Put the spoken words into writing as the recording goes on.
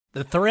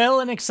The thrill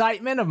and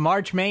excitement of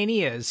March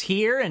Mania is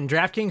here, and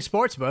DraftKings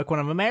Sportsbook, one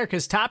of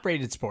America's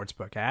top-rated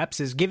sportsbook apps,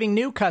 is giving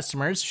new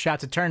customers a shot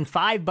to turn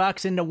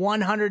 $5 into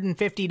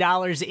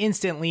 $150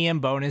 instantly in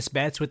bonus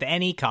bets with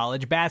any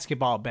college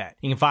basketball bet.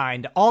 You can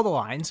find all the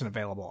lines and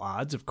available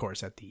odds, of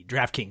course, at the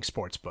DraftKings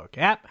Sportsbook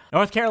app.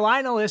 North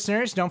Carolina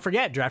listeners, don't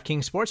forget,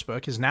 DraftKings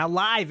Sportsbook is now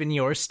live in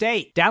your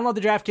state. Download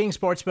the DraftKings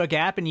Sportsbook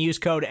app and use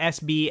code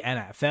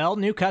SBNFL.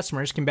 New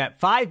customers can bet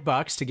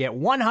 $5 to get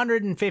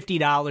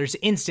 $150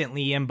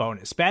 instantly in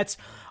bonus bets,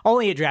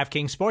 only at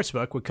DraftKings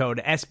Sportsbook with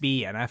code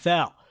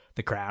SBNFL.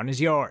 The crown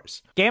is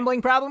yours.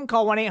 Gambling problem?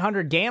 Call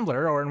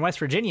 1-800-GAMBLER, or in West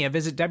Virginia,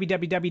 visit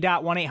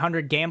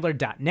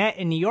www.1800gambler.net.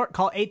 In New York,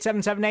 call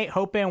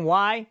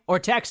 877-8-HOPE-NY or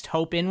text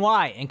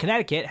HOPE-NY. In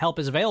Connecticut, help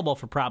is available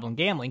for problem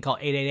gambling. Call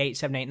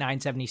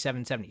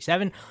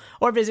 888-789-7777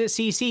 or visit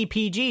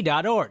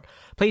ccpg.org.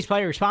 Please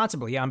play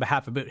responsibly on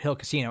behalf of Boot Hill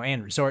Casino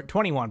and Resort.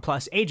 21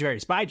 plus, age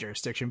varies by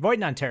jurisdiction. Void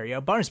in Ontario.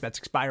 Bonus bets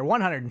expire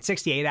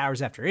 168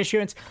 hours after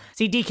issuance.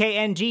 See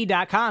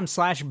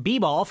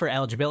dkng.com/bball for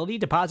eligibility,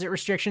 deposit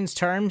restrictions,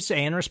 terms,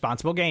 and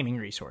responsible gaming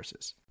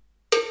resources.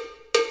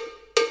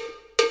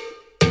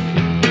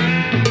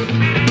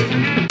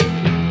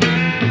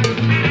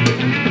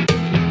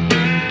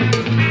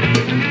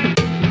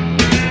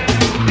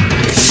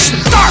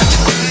 Start!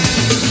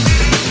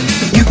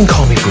 You can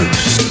call me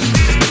Bruce.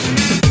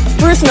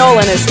 Bruce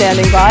Nolan is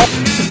standing by.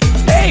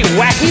 Hey,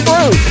 Wacky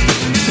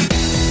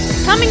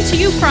Bruce! Coming to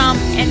you from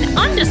an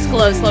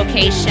undisclosed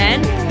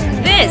location,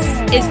 this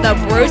is the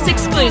Bruce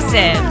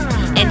Exclusive.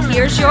 And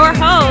here's your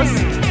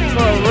host,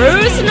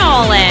 Bruce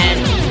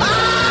Nolan.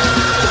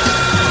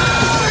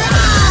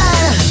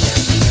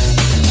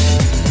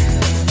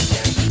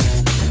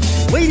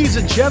 Ladies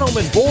and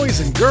gentlemen, boys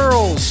and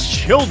girls,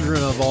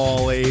 children of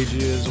all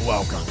ages,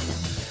 welcome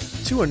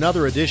to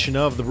another edition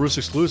of the Bruce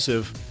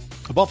Exclusive,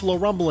 a Buffalo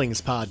Rumblings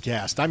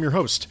podcast. I'm your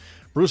host,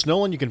 Bruce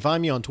Nolan. You can find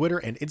me on Twitter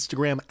and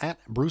Instagram at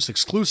Bruce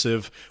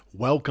Exclusive.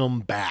 Welcome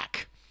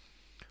back.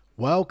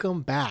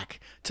 Welcome back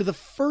to the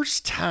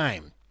first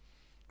time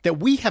that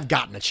we have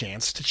gotten a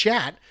chance to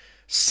chat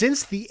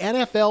since the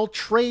NFL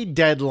trade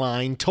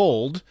deadline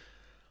told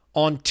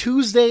on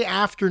Tuesday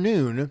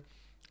afternoon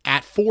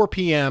at 4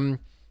 p.m.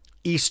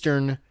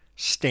 Eastern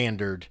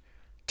Standard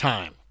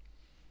Time.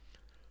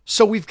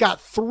 So we've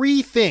got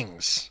three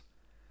things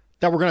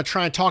that we're going to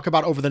try and talk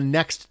about over the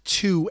next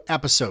two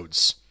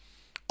episodes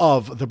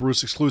of the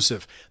Bruce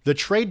Exclusive. The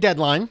trade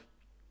deadline,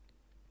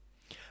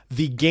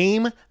 the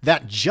game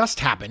that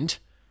just happened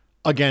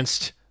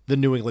against the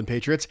New England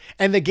Patriots,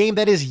 and the game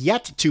that is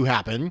yet to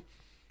happen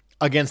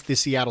against the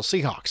Seattle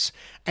Seahawks,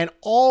 and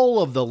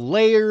all of the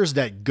layers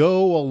that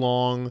go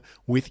along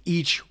with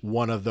each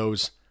one of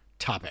those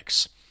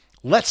topics.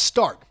 Let's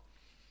start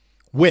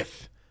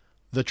with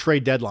the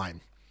trade deadline.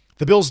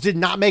 The Bills did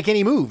not make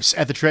any moves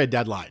at the trade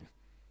deadline.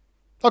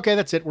 Okay,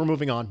 that's it. We're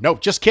moving on. No,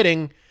 just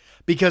kidding.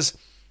 Because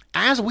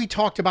as we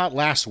talked about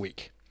last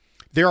week,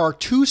 there are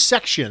two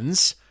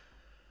sections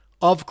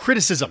of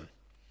criticism.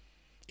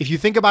 If you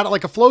think about it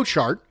like a flow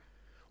chart,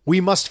 we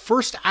must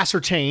first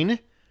ascertain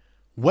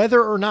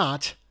whether or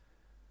not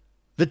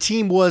the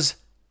team was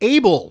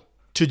able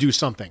to do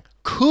something.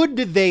 Could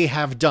they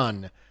have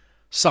done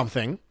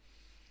something?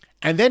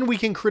 And then we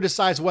can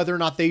criticize whether or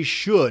not they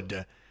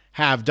should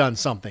have done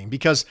something.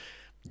 Because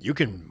you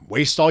can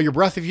waste all your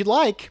breath if you'd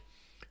like,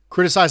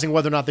 criticizing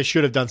whether or not they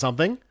should have done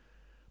something.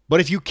 But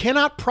if you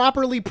cannot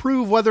properly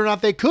prove whether or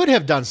not they could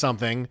have done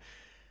something,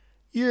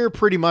 you're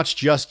pretty much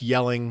just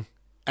yelling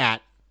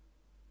at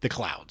the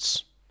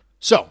clouds.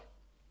 So,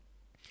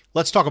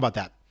 let's talk about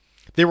that.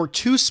 There were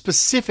two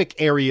specific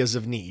areas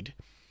of need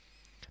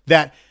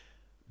that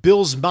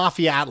Bills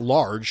Mafia at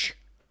large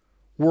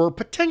were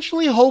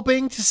potentially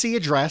hoping to see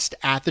addressed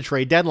at the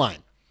trade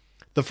deadline.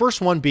 The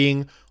first one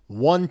being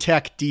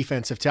one-tech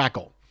defensive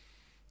tackle.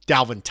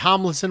 Dalvin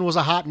Tomlinson was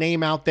a hot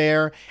name out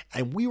there,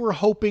 and we were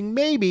hoping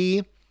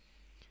maybe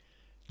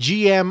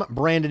GM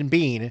Brandon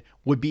Beane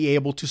would be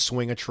able to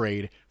swing a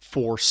trade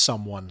for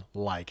someone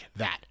like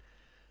that.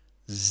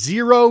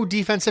 0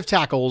 defensive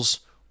tackles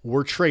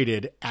were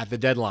traded at the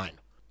deadline.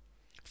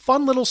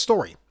 Fun little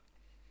story.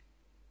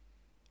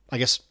 I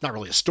guess not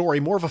really a story,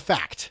 more of a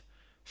fact.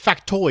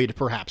 Factoid,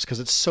 perhaps,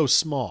 because it's so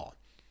small.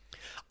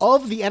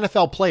 Of the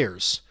NFL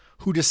players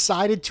who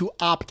decided to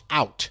opt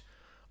out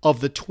of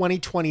the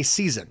 2020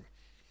 season,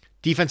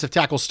 defensive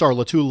tackle Star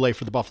Lotulelei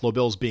for the Buffalo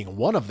Bills being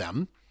one of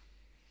them,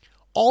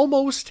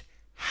 almost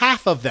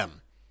half of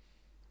them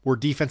were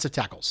defensive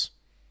tackles.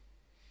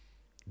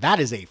 That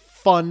is a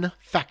fun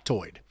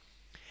factoid.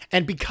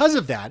 And because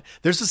of that,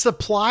 there's a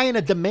supply and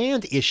a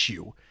demand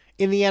issue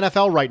in the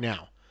NFL right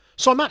now.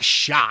 So I'm not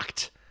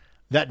shocked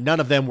that none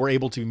of them were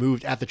able to be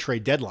moved at the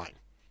trade deadline.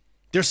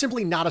 There's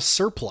simply not a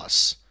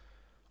surplus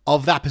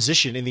of that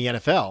position in the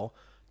NFL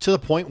to the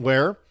point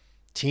where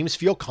teams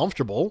feel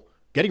comfortable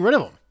getting rid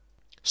of them.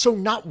 So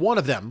not one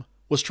of them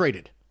was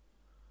traded.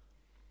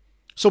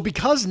 So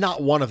because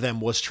not one of them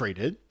was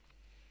traded,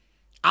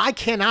 I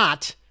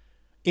cannot,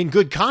 in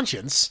good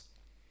conscience,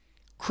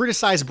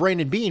 criticize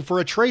Brandon Beane for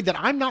a trade that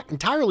I'm not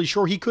entirely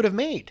sure he could have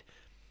made.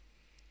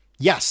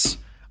 Yes,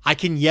 I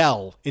can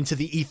yell into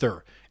the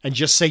ether and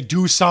just say,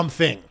 do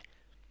something.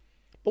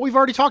 But we've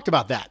already talked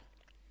about that.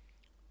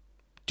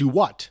 Do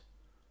what?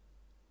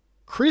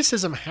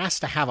 Criticism has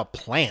to have a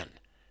plan.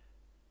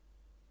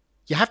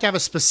 You have to have a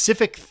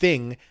specific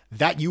thing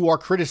that you are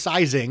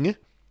criticizing.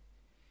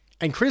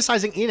 And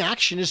criticizing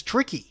inaction is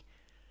tricky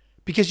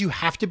because you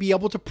have to be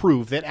able to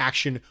prove that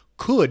action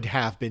could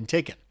have been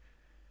taken.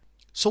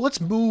 So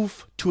let's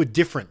move to a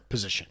different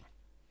position.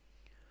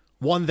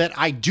 One that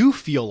I do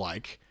feel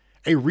like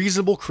a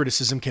reasonable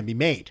criticism can be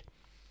made.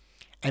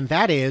 And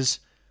that is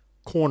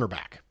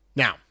cornerback.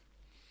 Now,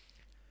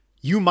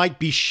 you might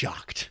be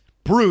shocked.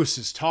 Bruce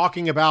is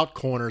talking about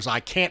corners. I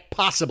can't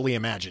possibly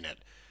imagine it.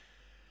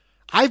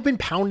 I've been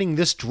pounding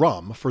this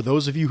drum for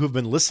those of you who've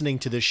been listening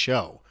to this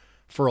show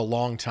for a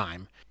long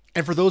time.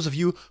 And for those of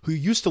you who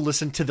used to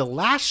listen to the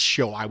last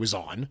show I was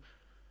on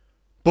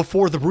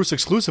before the Bruce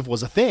Exclusive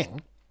was a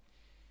thing,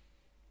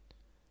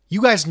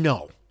 you guys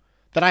know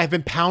that I have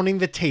been pounding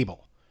the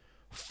table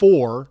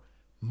for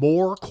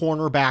more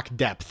cornerback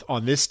depth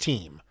on this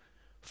team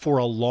for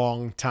a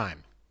long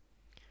time.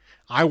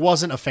 I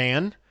wasn't a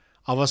fan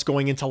of us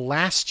going into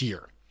last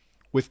year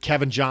with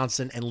Kevin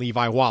Johnson and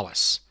Levi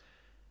Wallace.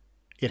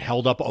 It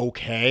held up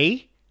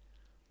okay.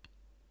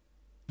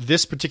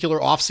 This particular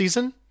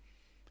offseason,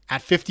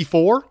 at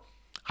 54,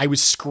 I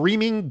was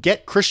screaming,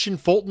 get Christian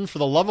Fulton, for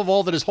the love of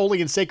all that is holy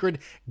and sacred,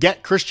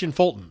 get Christian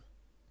Fulton.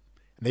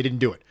 And they didn't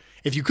do it.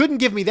 If you couldn't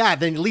give me that,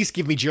 then at least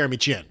give me Jeremy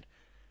Chinn.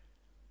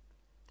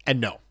 And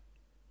no.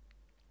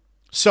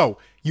 So,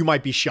 you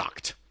might be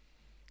shocked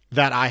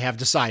that I have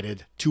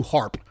decided to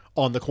harp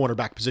on the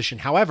cornerback position.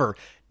 However,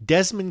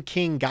 Desmond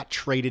King got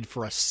traded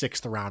for a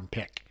 6th round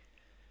pick.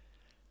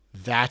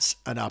 That's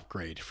an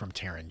upgrade from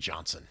Taron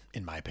Johnson,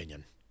 in my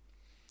opinion.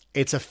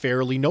 It's a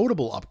fairly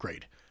notable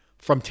upgrade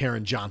from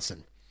Taron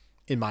Johnson,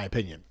 in my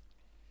opinion.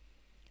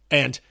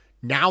 And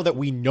now that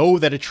we know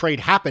that a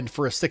trade happened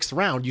for a 6th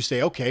round, you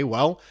say, okay,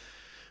 well,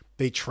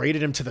 they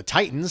traded him to the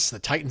Titans. The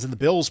Titans and the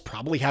Bills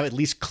probably have at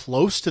least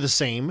close to the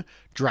same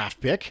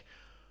draft pick.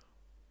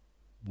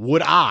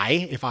 Would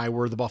I, if I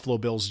were the Buffalo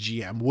Bills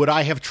GM, would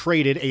I have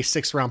traded a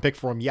 6th round pick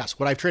for him? Yes.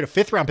 Would I have traded a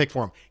 5th round pick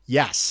for him?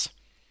 Yes.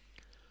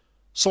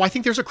 So I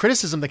think there's a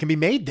criticism that can be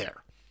made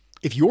there.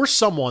 If you're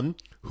someone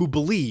who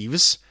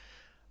believes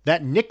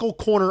that nickel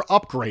corner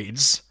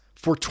upgrades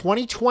for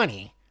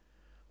 2020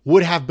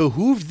 would have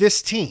behooved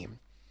this team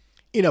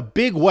in a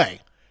big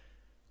way,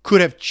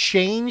 could have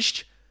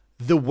changed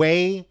the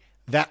way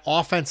that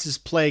offenses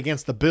play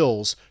against the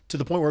Bills to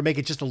the point where it make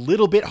it just a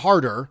little bit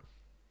harder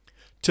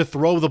to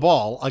throw the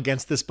ball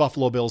against this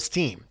Buffalo Bills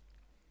team.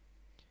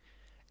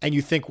 And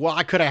you think, well,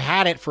 I could have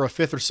had it for a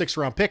 5th or 6th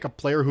round pick, a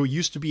player who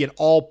used to be an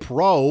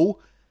all-pro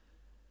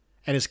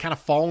and is kind of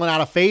fallen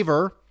out of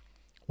favor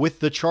with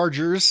the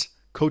Chargers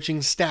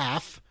coaching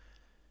staff,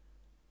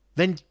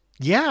 then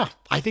yeah,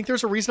 I think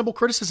there's a reasonable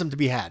criticism to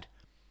be had.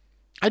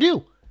 I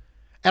do.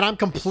 And I'm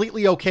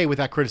completely okay with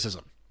that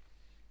criticism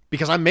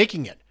because I'm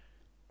making it.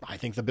 I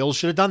think the Bills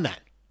should have done that.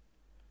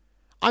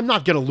 I'm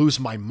not going to lose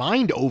my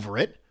mind over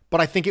it,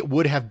 but I think it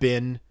would have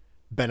been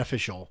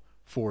beneficial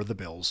for the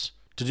Bills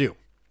to do.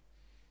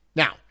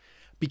 Now,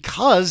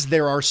 because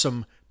there are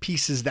some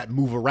pieces that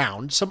move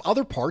around, some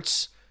other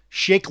parts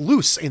shake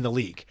loose in the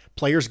league.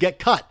 Players get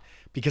cut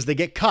because they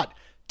get cut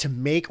to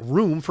make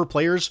room for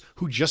players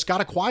who just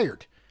got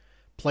acquired.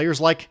 Players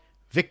like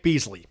Vic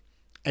Beasley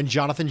and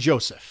Jonathan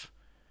Joseph.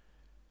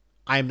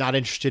 I am not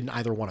interested in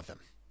either one of them.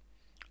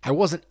 I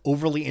wasn't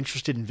overly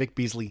interested in Vic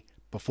Beasley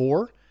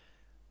before.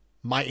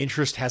 My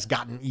interest has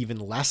gotten even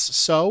less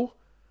so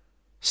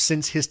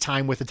since his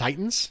time with the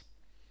Titans.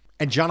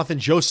 And Jonathan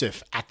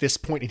Joseph, at this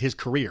point in his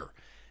career,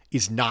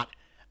 is not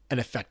an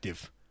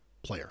effective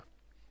player.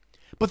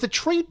 But the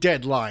trade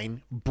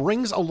deadline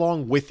brings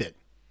along with it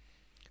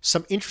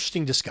some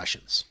interesting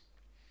discussions,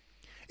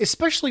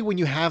 especially when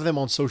you have them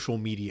on social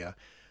media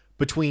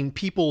between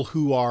people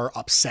who are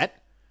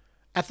upset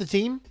at the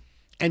team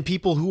and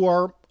people who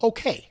are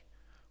okay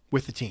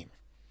with the team.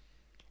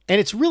 And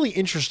it's really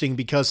interesting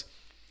because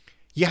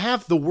you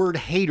have the word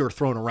hater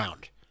thrown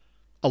around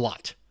a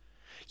lot.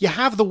 You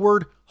have the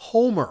word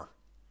homer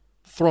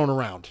thrown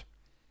around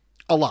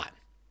a lot.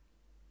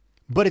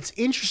 But it's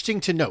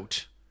interesting to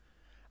note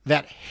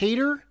that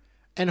hater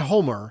and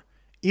homer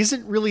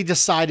isn't really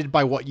decided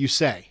by what you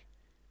say.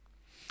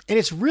 And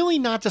it's really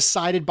not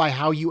decided by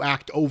how you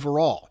act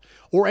overall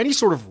or any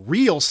sort of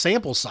real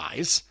sample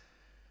size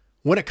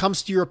when it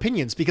comes to your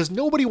opinions, because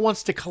nobody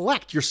wants to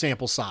collect your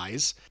sample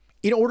size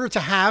in order to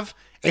have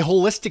a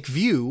holistic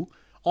view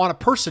on a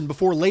person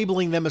before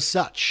labeling them as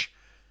such.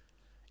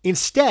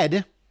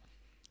 Instead,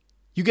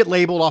 you get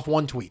labeled off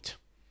one tweet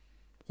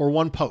or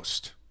one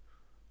post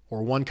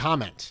or one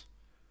comment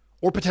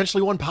or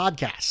potentially one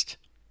podcast.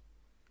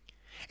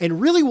 And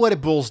really what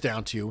it boils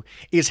down to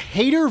is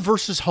hater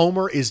versus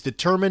homer is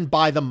determined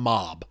by the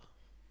mob.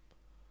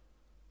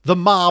 The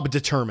mob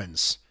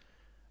determines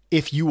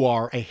if you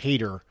are a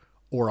hater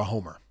or a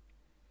homer.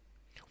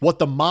 What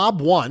the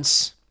mob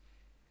wants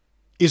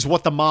is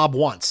what the mob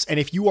wants. And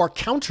if you are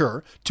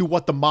counter to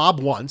what the mob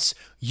wants,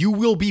 you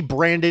will be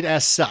branded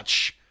as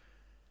such.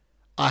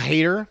 A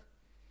hater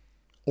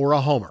or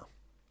a homer.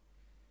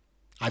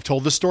 I've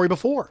told this story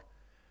before.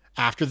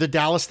 After the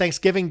Dallas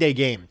Thanksgiving Day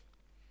game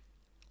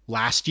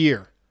last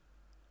year,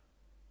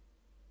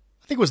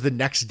 I think it was the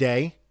next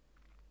day,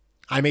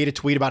 I made a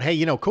tweet about,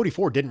 hey, Cody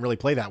Ford didn't really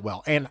play that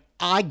well. And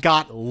I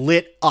got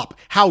lit up.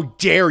 How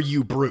dare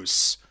you,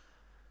 Bruce,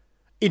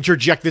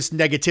 interject this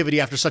negativity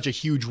after such a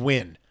huge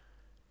win?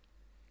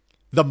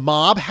 The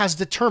mob has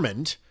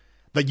determined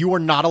that you are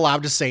not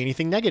allowed to say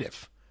anything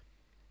negative.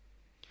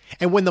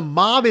 And when the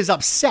mob is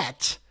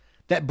upset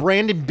that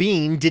Brandon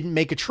Beane didn't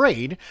make a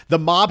trade, the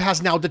mob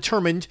has now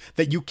determined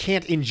that you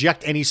can't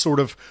inject any sort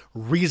of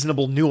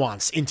reasonable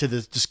nuance into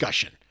the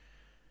discussion.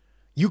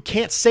 You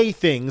can't say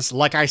things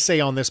like I say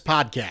on this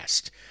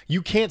podcast.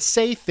 You can't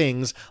say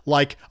things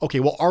like,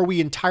 okay, well, are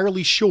we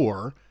entirely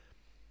sure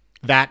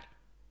that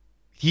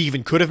he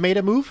even could have made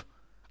a move?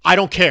 I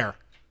don't care.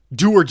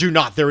 Do or do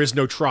not. There is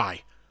no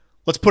try.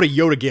 Let's put a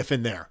Yoda gif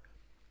in there.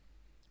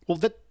 Well,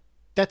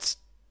 that's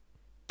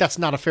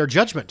not a fair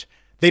judgment.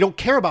 They don't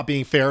care about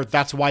being fair.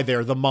 That's why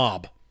they're the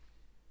mob.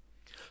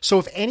 So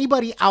if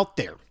anybody out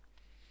there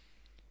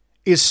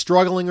is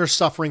struggling or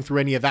suffering through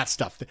any of that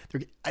stuff,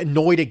 they're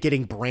annoyed at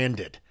getting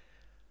branded,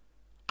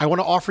 I want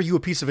to offer you a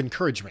piece of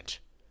encouragement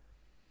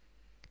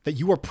that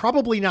you are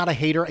probably not a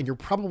hater and you're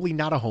probably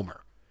not a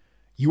homer.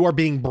 You are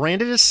being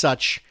branded as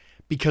such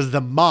because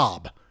the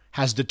mob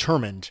has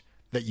determined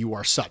that you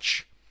are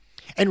such.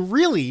 And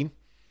really,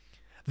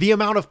 the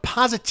amount of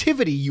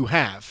positivity you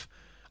have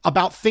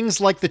about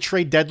things like the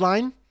trade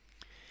deadline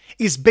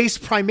is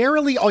based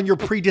primarily on your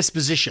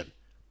predisposition.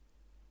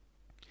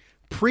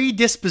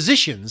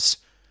 Predispositions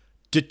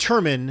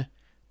determine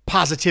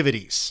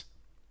positivities.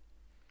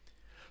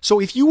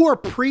 So if you are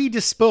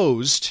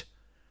predisposed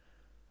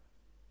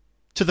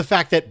to the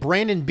fact that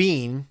Brandon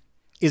Beane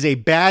is a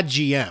bad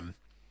GM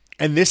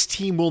and this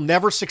team will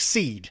never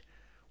succeed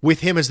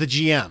with him as the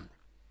GM,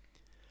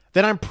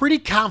 then I'm pretty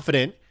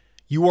confident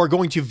you are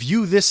going to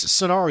view this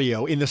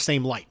scenario in the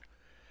same light.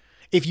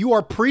 If you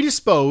are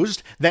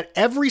predisposed that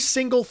every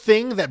single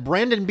thing that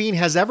Brandon Beane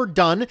has ever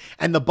done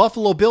and the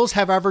Buffalo Bills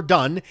have ever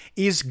done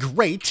is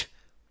great,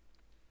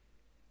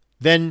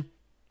 then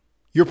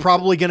you're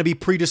probably going to be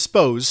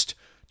predisposed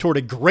toward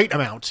a great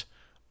amount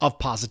of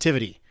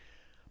positivity.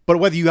 But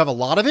whether you have a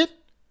lot of it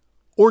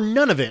or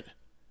none of it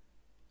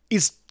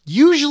is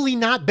usually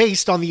not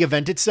based on the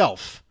event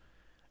itself.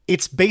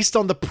 It's based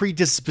on the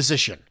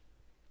predisposition.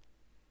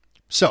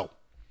 So,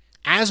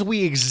 as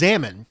we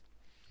examine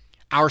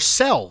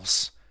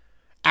ourselves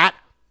at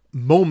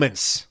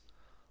moments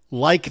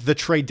like the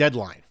trade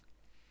deadline,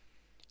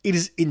 it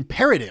is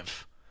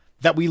imperative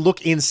that we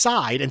look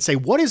inside and say,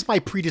 what is my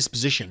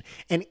predisposition?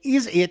 And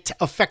is it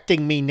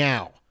affecting me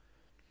now?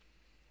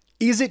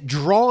 Is it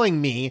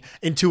drawing me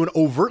into an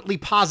overtly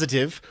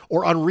positive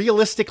or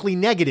unrealistically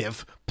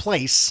negative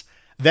place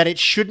that it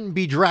shouldn't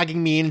be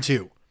dragging me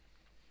into?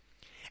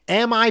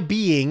 Am I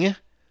being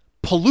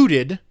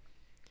polluted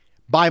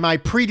by my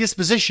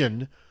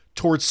predisposition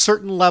towards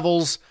certain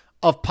levels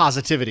of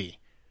positivity?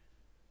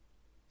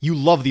 You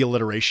love the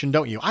alliteration,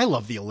 don't you? I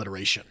love the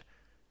alliteration.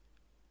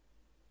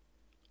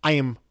 I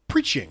am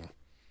preaching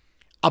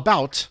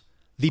about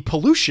the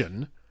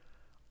pollution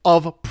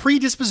of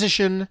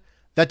predisposition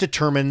that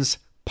determines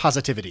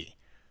positivity.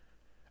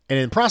 And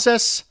in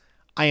process,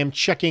 I am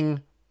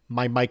checking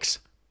my mic's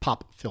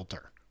pop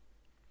filter.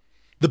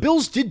 The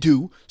Bills did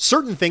do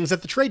certain things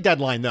at the trade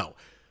deadline, though.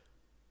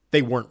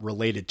 They weren't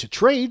related to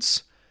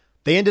trades.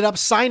 They ended up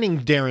signing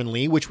Darren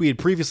Lee, which we had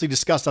previously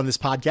discussed on this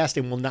podcast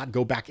and will not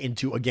go back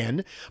into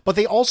again. But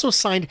they also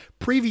signed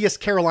previous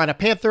Carolina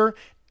Panther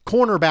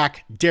cornerback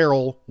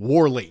Daryl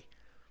Worley.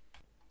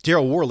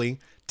 Daryl Worley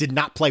did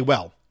not play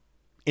well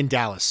in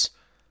Dallas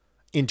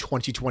in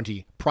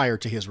 2020 prior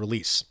to his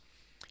release.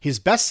 His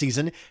best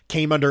season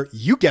came under,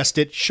 you guessed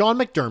it, Sean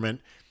McDermott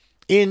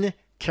in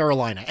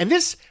Carolina. And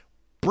this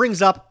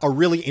brings up a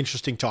really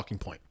interesting talking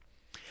point.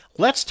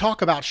 Let's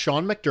talk about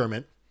Sean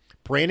McDermott,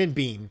 Brandon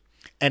Beane,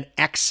 and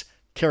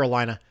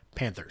ex-Carolina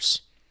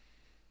Panthers.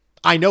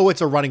 I know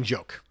it's a running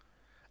joke,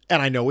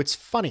 and I know it's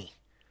funny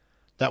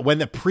that when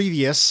the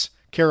previous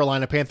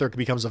Carolina Panther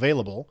becomes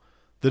available,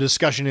 the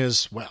discussion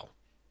is, well,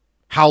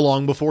 how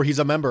long before he's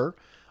a member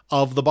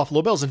of the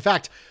Buffalo Bills? In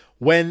fact,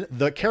 when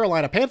the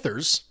Carolina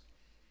Panthers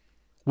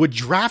would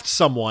draft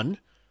someone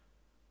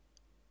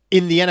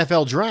in the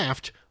NFL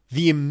draft,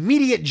 the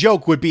immediate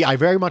joke would be, I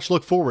very much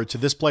look forward to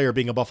this player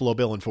being a Buffalo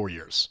Bill in 4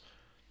 years.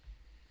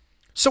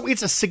 So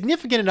it's a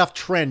significant enough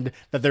trend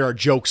that there are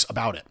jokes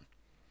about it.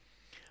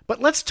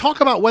 But let's talk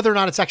about whether or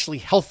not it's actually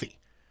healthy.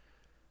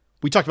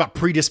 We talked about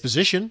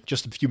predisposition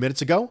just a few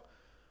minutes ago.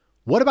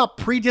 What about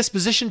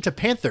predisposition to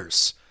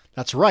Panthers?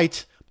 That's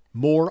right,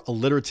 more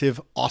alliterative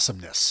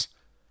awesomeness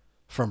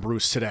from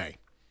Bruce today.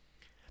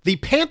 The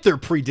Panther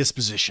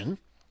predisposition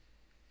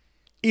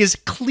is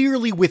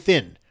clearly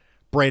within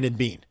Brandon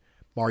Beane,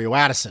 Mario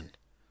Addison,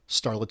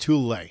 Star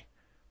Lotulelei,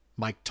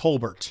 Mike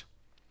Tolbert,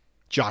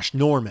 Josh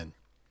Norman,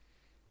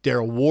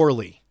 Daryl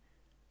Worley,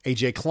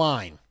 AJ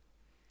Klein.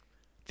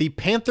 The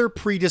Panther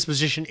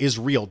predisposition is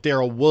real.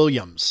 Daryl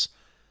Williams.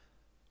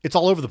 It's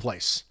all over the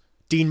place.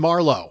 Dean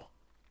Marlowe.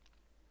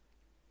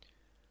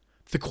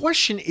 The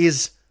question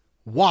is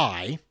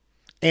why,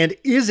 and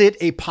is it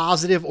a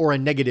positive or a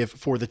negative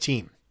for the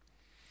team?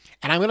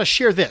 And I'm going to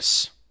share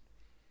this.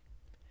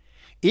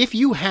 If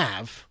you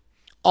have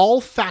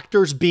all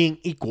factors being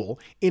equal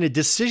in a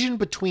decision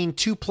between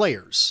two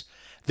players,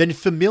 then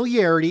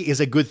familiarity is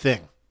a good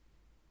thing.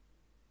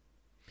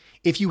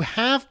 If you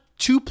have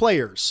two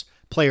players,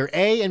 player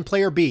A and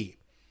player B,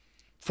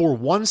 for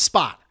one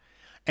spot,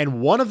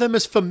 and one of them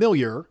is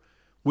familiar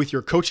with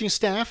your coaching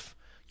staff,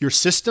 your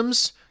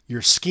systems,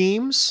 your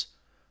schemes,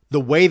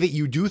 the way that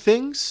you do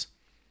things,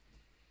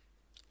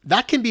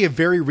 that can be a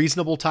very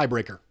reasonable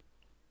tiebreaker.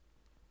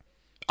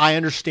 I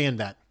understand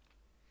that.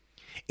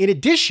 In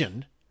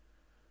addition,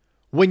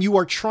 when you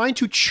are trying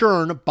to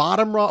churn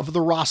bottom of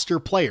the roster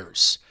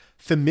players,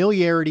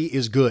 familiarity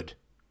is good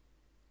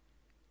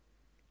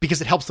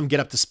because it helps them get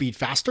up to speed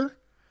faster.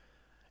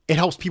 It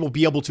helps people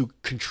be able to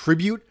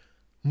contribute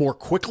more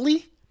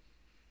quickly.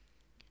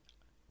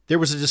 There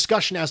was a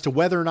discussion as to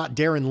whether or not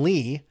Darren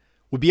Lee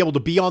would be able to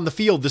be on the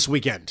field this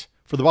weekend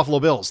for the Buffalo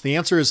Bills. The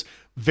answer is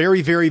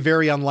very, very,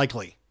 very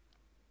unlikely.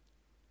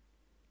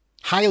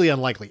 Highly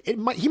unlikely. He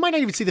might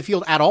not even see the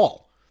field at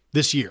all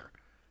this year.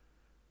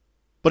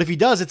 But if he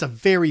does, it's a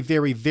very,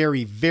 very,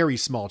 very, very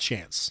small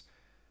chance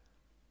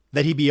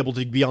that he'd be able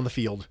to be on the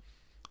field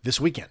this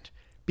weekend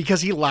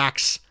because he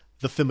lacks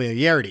the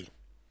familiarity.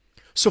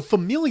 So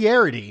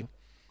familiarity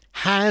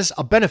has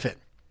a benefit.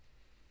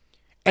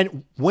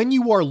 And when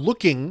you are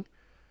looking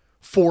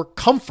for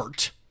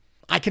comfort,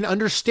 I can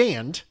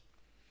understand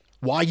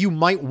why you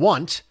might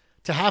want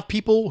to have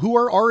people who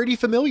are already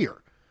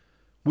familiar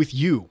with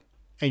you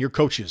and your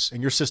coaches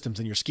and your systems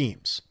and your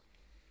schemes.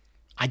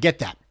 I get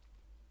that.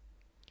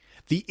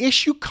 The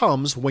issue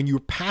comes when you're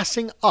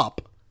passing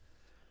up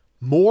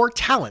more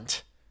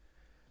talent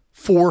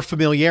for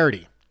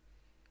familiarity.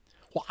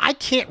 Well, I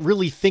can't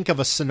really think of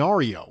a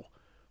scenario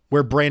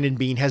where Brandon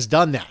Beane has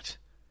done that.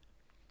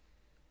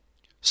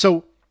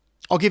 So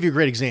I'll give you a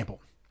great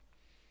example.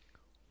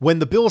 When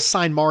the Bills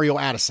signed Mario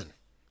Addison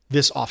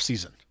this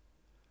offseason,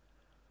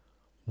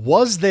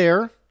 was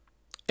there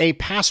a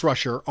pass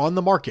rusher on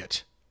the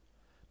market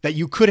that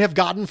you could have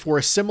gotten for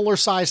a similar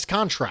sized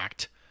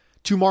contract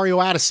to Mario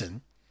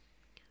Addison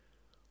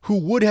who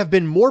would have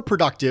been more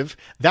productive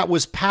that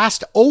was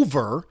passed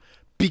over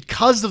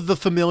because of the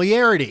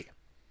familiarity?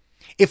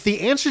 If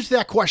the answer to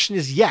that question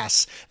is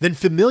yes, then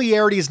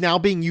familiarity is now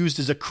being used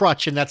as a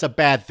crutch, and that's a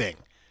bad thing.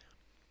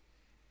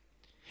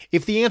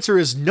 If the answer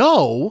is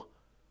no,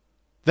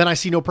 then I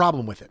see no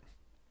problem with it.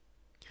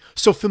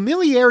 So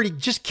familiarity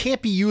just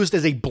can't be used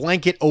as a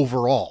blanket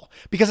overall,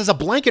 because as a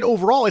blanket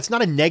overall, it's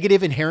not a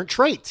negative inherent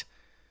trait.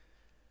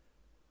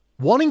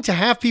 Wanting to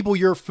have people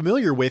you're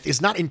familiar with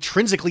is not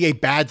intrinsically a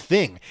bad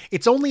thing.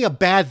 It's only a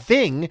bad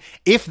thing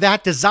if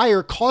that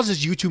desire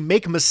causes you to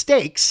make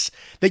mistakes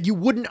that you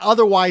wouldn't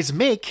otherwise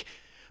make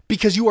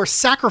because you are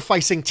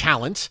sacrificing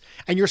talent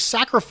and you're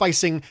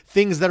sacrificing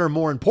things that are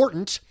more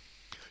important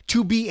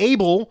to be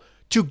able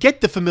to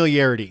get the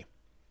familiarity.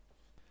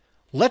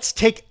 Let's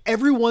take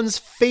everyone's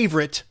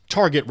favorite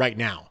target right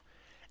now,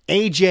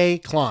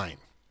 AJ Klein.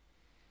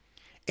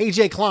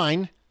 AJ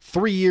Klein,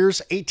 3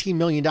 years, $18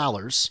 million.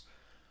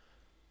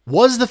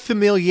 Was the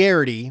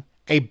familiarity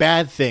a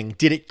bad thing?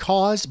 Did it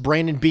cause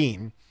Brandon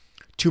Beane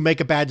to make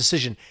a bad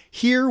decision?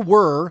 Here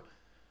were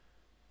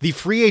the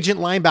free agent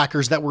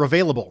linebackers that were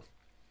available.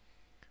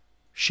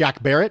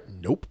 Shaq Barrett,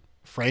 nope,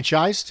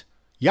 franchised.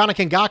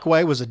 Yannick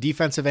Ngakoue was a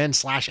defensive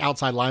end /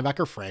 outside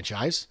linebacker,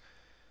 franchised.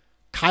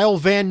 Kyle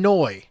Van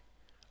Noy,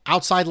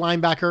 outside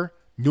linebacker,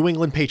 New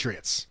England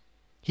Patriots.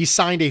 He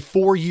signed a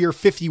 4-year,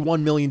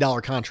 $51 million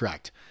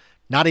contract.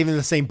 Not even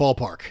the same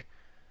ballpark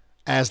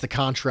as the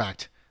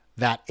contract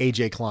that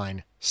AJ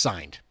Klein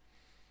signed.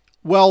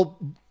 Well,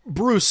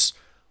 Bruce,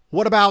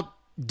 what about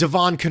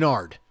Devon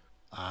Kennard?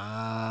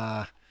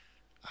 I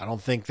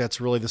don't think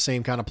that's really the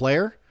same kind of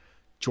player.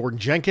 Jordan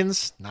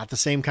Jenkins, not the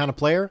same kind of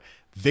player.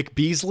 Vic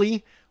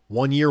Beasley,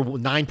 1 year,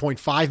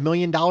 $9.5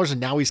 million, and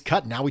now he's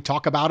cut. Now we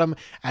talk about him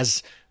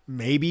as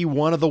maybe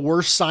one of the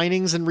worst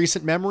signings in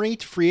recent memory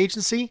to free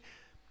agency.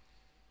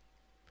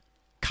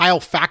 Kyle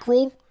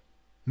Fackrell,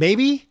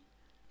 maybe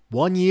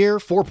 1 year,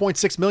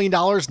 $4.6 million,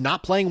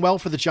 not playing well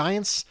for the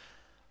Giants.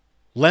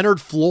 Leonard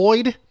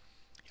Floyd,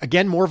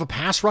 again, more of a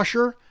pass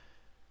rusher.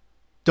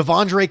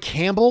 Devondre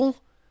Campbell,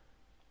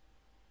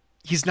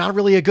 he's not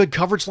really a good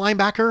coverage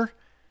linebacker.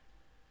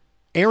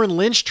 Aaron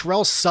Lynch,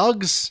 Terrell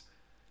Suggs,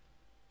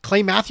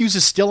 Clay Matthews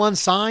is still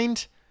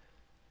unsigned.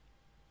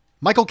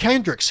 Michael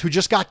Kendricks, who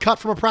just got cut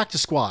from a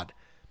practice squad.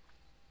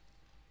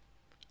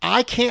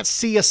 I can't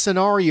see a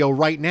scenario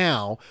right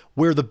now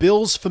where the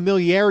Bills'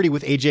 familiarity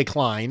with AJ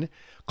Klein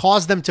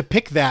caused them to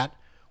pick that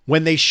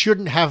when they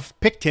shouldn't have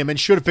picked him and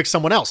should have picked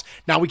someone else.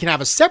 Now, we can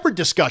have a separate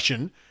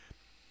discussion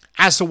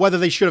as to whether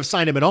they should have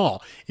signed him at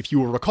all. If you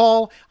will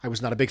recall, I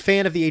was not a big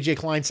fan of the AJ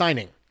Klein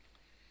signing.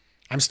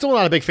 I'm still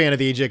not a big fan of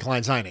the AJ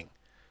Klein signing.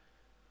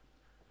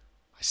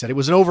 I said it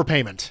was an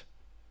overpayment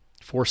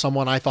for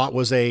someone I thought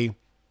was a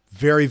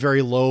very,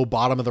 very low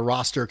bottom of the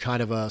roster kind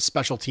of a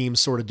special teams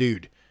sort of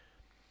dude.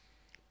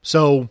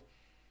 So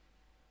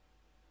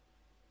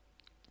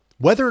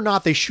whether or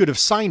not they should have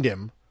signed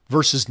him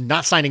versus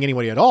not signing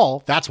anybody at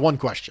all, that's one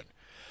question.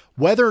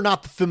 Whether or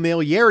not the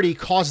familiarity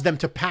caused them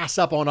to pass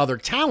up on other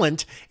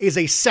talent is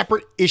a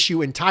separate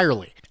issue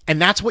entirely.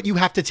 And that's what you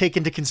have to take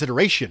into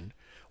consideration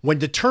when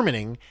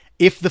determining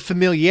if the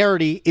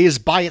familiarity is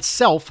by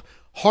itself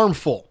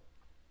harmful.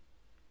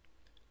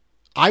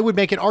 I would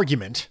make an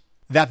argument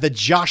that the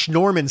Josh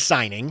Norman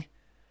signing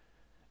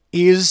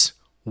is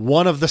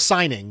one of the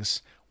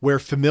signings where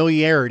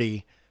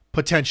familiarity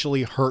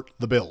potentially hurt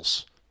the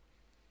Bills.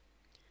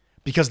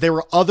 Because there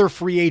were other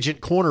free agent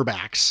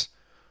cornerbacks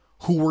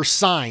who were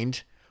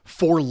signed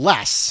for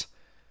less,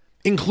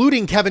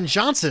 including Kevin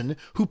Johnson,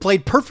 who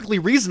played perfectly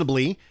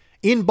reasonably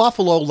in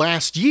Buffalo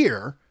last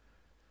year,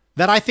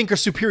 that I think are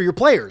superior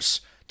players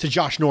to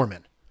Josh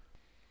Norman.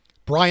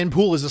 Brian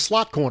Poole is a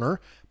slot corner,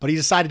 but he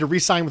decided to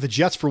re-sign with the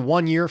Jets for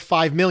 1 year,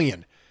 $5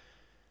 million.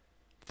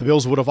 If the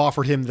Bills would have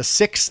offered him the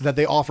 $6 million that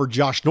they offered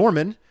Josh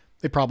Norman,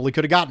 they probably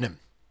could have gotten him.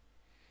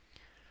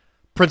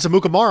 Prince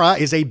Amukamara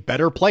is a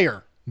better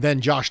player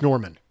than Josh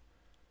Norman.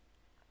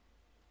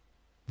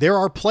 There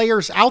are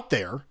players out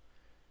there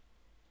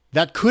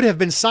that could have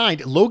been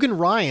signed. Logan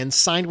Ryan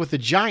signed with the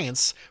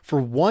Giants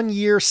for 1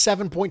 year,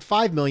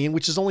 $7.5 million,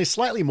 which is only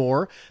slightly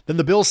more than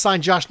the Bills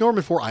signed Josh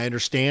Norman for. I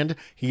understand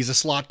he's a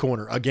slot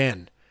corner.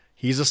 Again,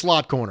 he's a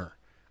slot corner.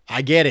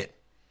 I get it.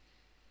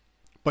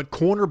 But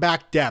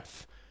cornerback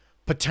depth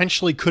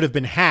potentially could have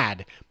been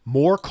had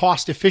more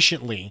cost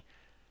efficiently,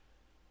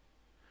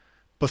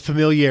 but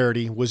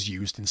familiarity was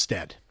used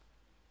instead.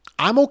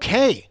 I'm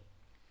okay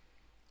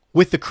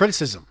with the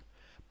criticism.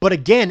 But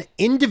again,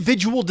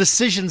 individual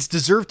decisions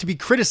deserve to be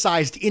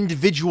criticized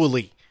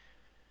individually.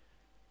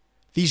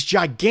 These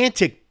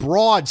gigantic,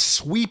 broad,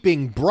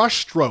 sweeping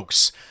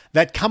brushstrokes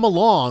that come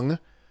along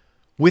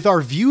with our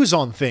views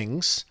on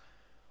things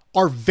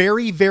are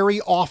very,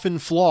 very often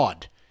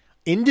flawed.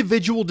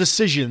 Individual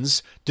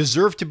decisions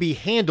deserve to be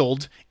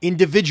handled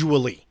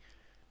individually.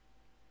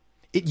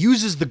 It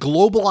uses the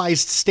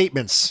globalized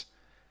statements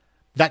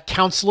that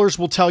counselors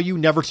will tell you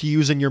never to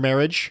use in your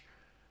marriage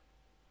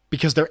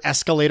because they're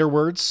escalator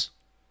words.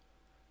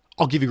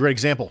 I'll give you a great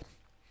example.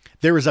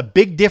 There is a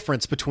big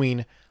difference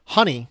between,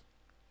 honey,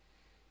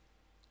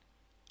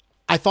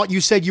 I thought you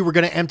said you were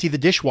going to empty the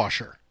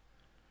dishwasher,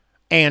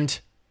 and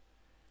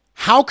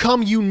how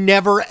come you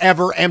never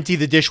ever empty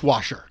the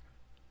dishwasher?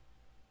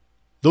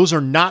 Those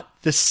are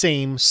not the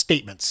same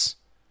statements.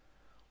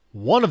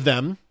 One of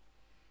them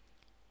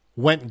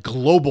went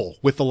global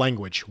with the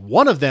language.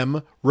 One of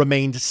them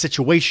remained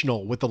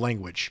situational with the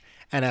language,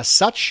 and as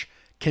such,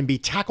 can be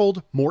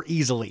tackled more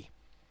easily.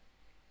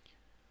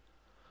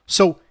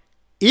 So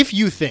if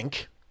you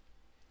think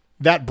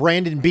that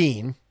Brandon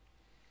Beane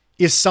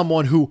is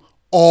someone who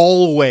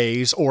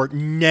always or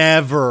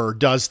never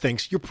does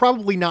things, you're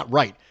probably not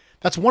right.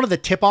 That's one of the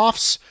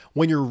tip-offs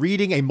when you're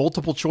reading a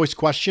multiple choice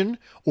question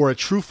or a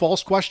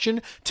true-false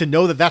question to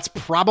know that that's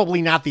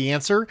probably not the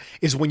answer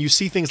is when you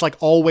see things like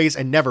always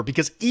and never,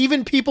 because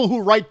even people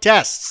who write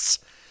tests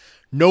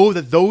know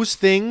that those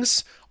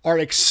things are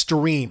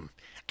extreme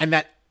and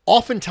that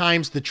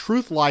oftentimes the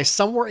truth lies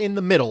somewhere in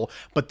the middle,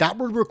 but that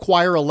would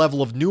require a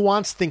level of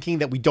nuanced thinking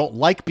that we don't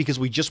like because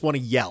we just want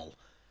to yell.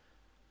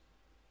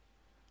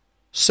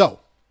 So,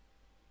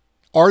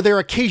 are there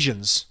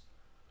occasions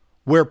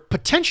where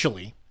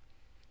potentially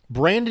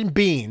Brandon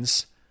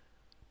Beane's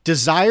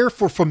desire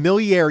for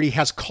familiarity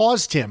has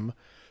caused him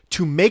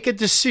to make a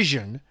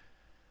decision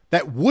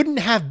that wouldn't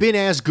have been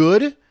as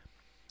good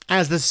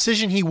as the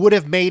decision he would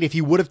have made if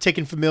he would have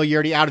taken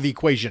familiarity out of the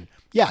equation?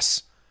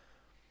 Yes.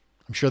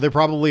 I'm sure there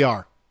probably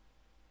are.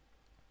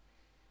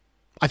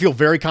 I feel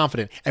very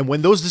confident. And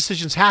when those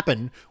decisions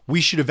happen,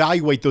 we should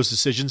evaluate those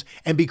decisions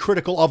and be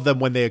critical of them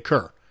when they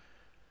occur.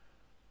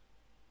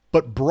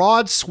 But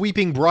broad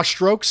sweeping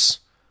brushstrokes,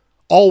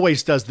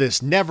 always does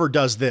this, never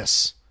does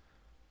this.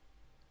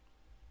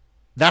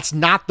 That's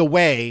not the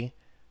way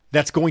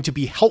that's going to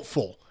be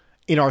helpful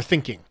in our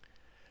thinking.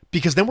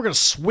 Because then we're going to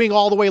swing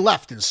all the way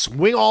left and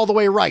swing all the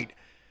way right.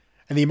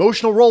 And the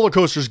emotional roller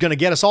coaster is going to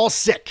get us all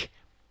sick.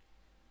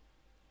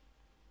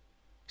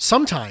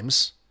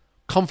 Sometimes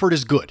comfort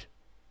is good.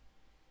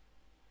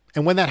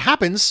 And when that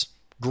happens,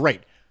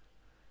 great.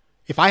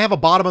 If I have a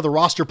bottom of the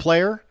roster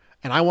player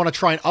and I want to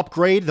try and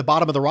upgrade the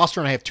bottom of the roster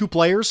and I have two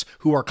players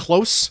who are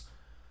close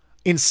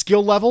in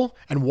skill level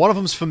and one of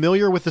them's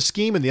familiar with the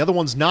scheme and the other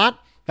one's not,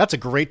 that's a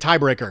great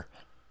tiebreaker.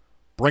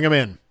 Bring them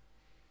in.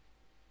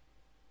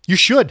 You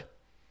should.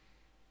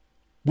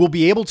 We'll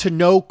be able to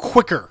know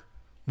quicker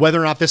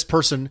whether or not this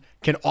person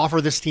can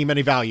offer this team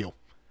any value.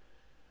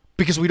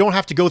 Because we don't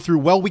have to go through,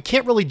 well, we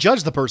can't really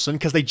judge the person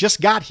because they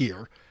just got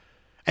here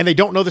and they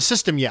don't know the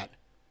system yet.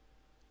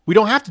 We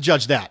don't have to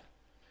judge that.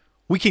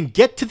 We can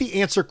get to the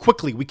answer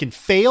quickly. We can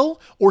fail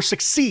or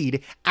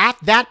succeed at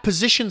that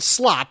position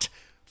slot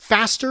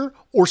faster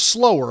or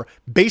slower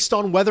based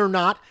on whether or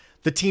not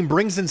the team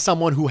brings in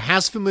someone who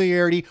has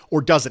familiarity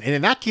or doesn't. And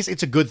in that case,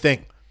 it's a good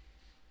thing.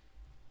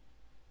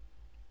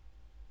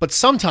 But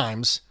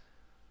sometimes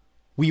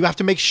we have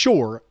to make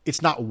sure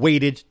it's not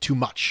weighted too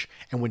much.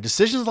 And when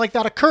decisions like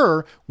that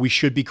occur, we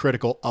should be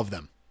critical of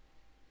them.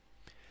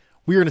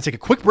 We are going to take a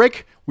quick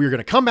break. We are going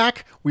to come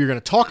back. We are going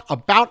to talk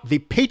about the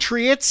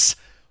Patriots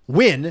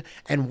win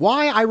and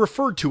why I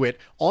referred to it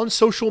on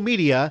social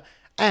media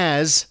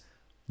as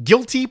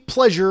guilty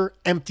pleasure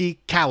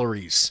empty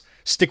calories.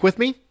 Stick with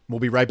me. We'll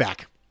be right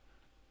back.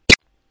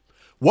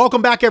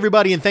 Welcome back,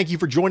 everybody, and thank you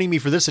for joining me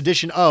for this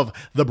edition of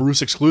the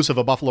Bruce Exclusive,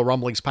 a Buffalo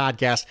Rumblings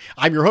podcast.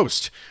 I'm your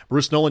host,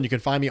 Bruce Nolan. You can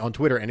find me on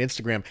Twitter and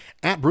Instagram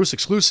at Bruce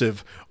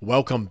Exclusive.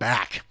 Welcome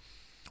back.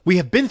 We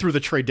have been through the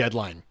trade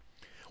deadline.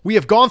 We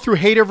have gone through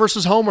Hater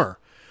versus Homer.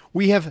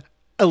 We have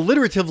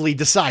alliteratively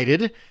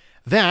decided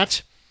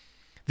that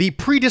the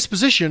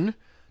predisposition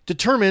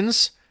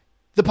determines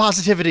the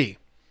positivity.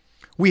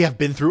 We have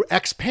been through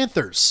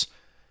X-Panthers.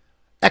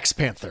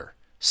 X-Panther.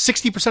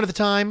 60% of the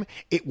time,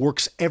 it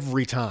works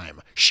every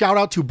time. Shout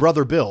out to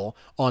Brother Bill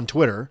on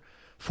Twitter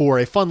for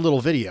a fun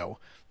little video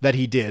that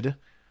he did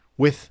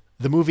with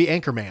the movie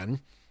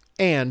Anchorman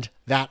and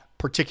that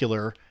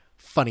particular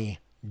funny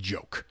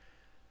joke.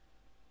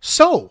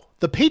 So,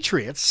 the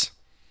Patriots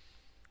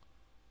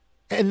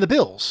and the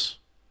Bills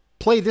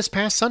played this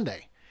past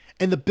Sunday,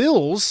 and the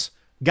Bills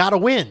got a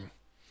win.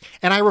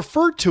 And I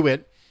referred to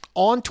it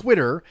on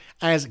Twitter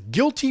as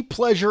guilty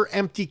pleasure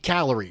empty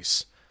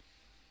calories.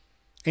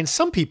 And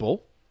some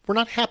people were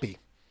not happy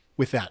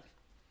with that.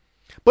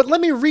 But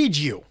let me read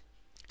you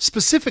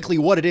specifically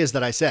what it is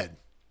that I said.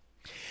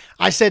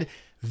 I said,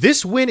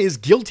 this win is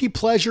guilty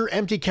pleasure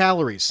empty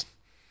calories.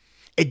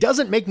 It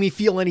doesn't make me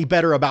feel any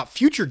better about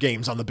future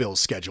games on the Bills'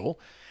 schedule,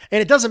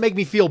 and it doesn't make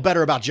me feel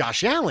better about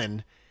Josh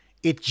Allen.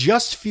 It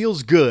just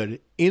feels good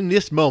in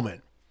this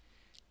moment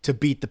to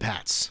beat the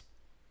Pats.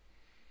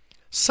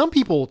 Some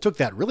people took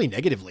that really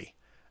negatively,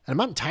 and I'm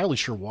not entirely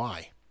sure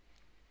why.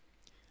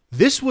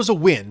 This was a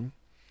win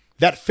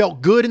that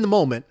felt good in the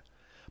moment,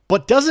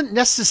 but doesn't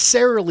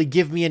necessarily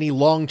give me any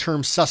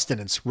long-term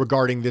sustenance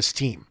regarding this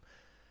team.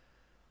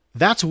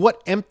 That's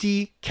what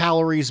empty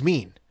calories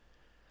mean.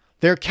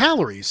 They're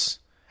calories,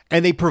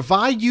 and they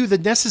provide you the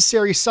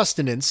necessary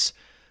sustenance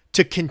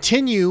to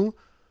continue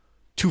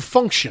to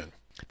function.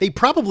 They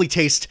probably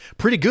taste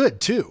pretty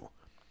good too.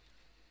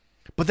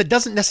 But that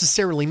doesn't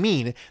necessarily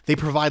mean they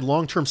provide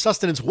long-term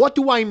sustenance. What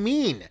do I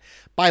mean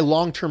by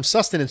long-term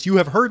sustenance? You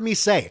have heard me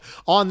say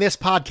on this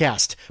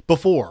podcast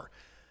before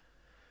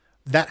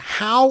that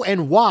how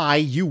and why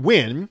you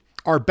win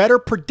are better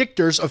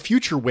predictors of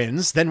future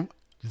wins than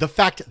the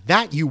fact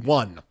that you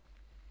won.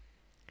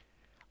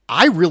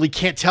 I really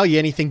can't tell you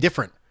anything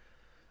different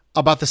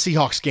about the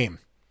Seahawks game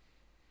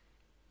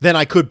than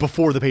I could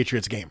before the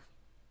Patriots game.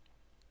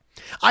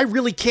 I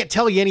really can't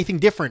tell you anything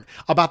different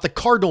about the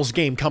Cardinals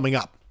game coming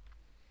up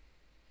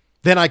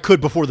than I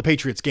could before the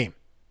Patriots game.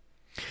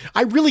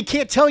 I really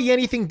can't tell you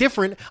anything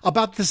different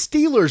about the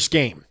Steelers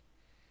game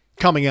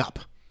coming up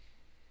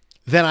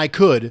than I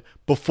could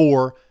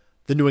before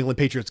the New England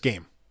Patriots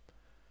game.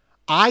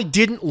 I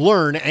didn't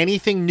learn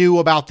anything new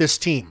about this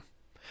team.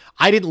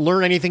 I didn't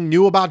learn anything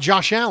new about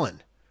Josh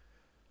Allen.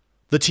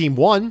 The team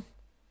won.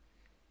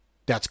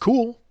 That's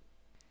cool.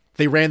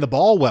 They ran the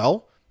ball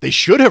well. They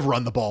should have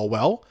run the ball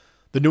well.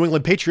 The New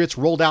England Patriots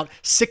rolled out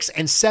 6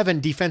 and 7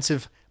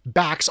 defensive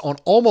backs on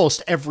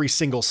almost every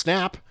single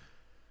snap.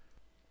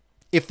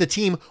 If the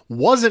team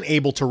wasn't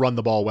able to run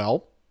the ball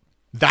well,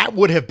 that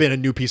would have been a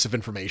new piece of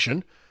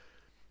information.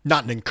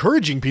 Not an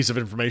encouraging piece of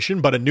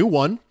information, but a new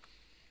one.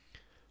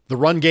 The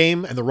run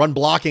game and the run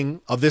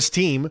blocking of this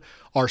team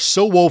are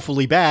so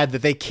woefully bad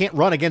that they can't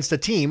run against a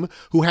team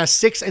who has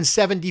 6 and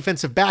 7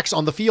 defensive backs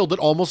on the field at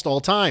almost all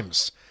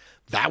times.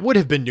 That would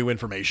have been new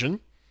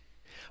information.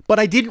 But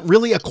I didn't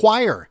really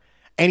acquire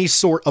any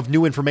sort of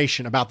new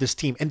information about this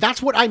team. And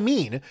that's what I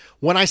mean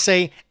when I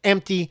say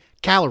empty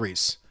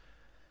calories.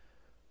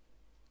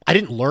 I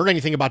didn't learn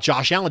anything about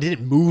Josh Allen. It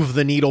didn't move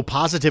the needle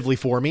positively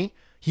for me.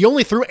 He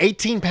only threw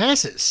 18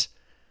 passes.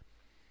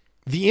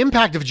 The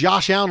impact of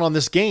Josh Allen on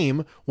this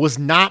game was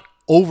not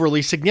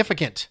overly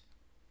significant.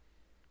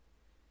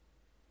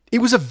 It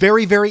was a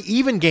very, very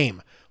even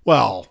game.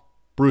 Well,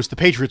 Bruce, the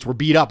Patriots were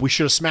beat up. We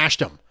should have smashed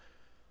them.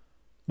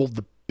 Well,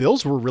 the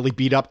Bills were really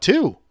beat up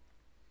too.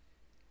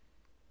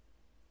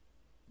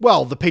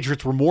 Well, the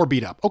Patriots were more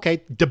beat up.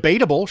 Okay,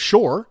 debatable,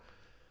 sure.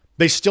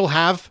 They still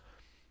have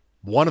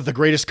one of the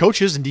greatest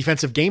coaches and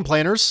defensive game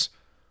planners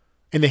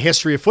in the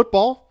history of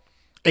football.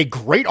 A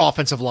great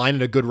offensive line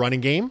and a good running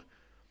game.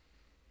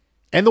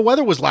 And the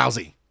weather was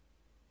lousy.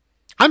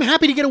 I'm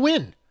happy to get a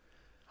win.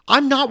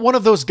 I'm not one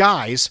of those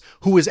guys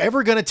who is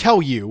ever going to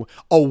tell you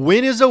a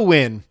win is a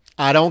win.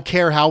 I don't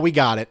care how we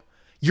got it.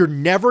 You're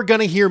never going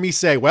to hear me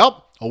say,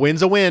 well, a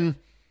win's a win.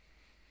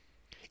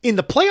 In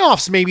the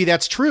playoffs, maybe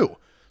that's true.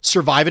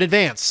 Survive in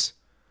advance.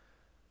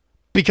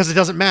 Because it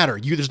doesn't matter.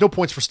 There's no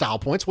points for style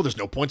points. Well, there's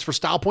no points for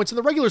style points in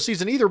the regular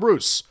season either,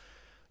 Bruce.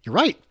 You're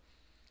right.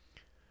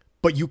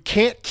 But you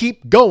can't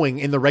keep going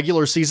in the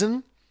regular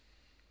season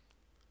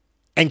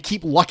and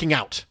keep lucking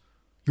out.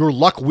 Your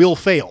luck will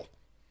fail.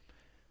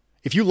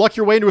 If you luck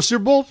your way into a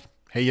Super Bowl,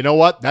 hey, you know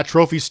what? That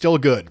trophy's still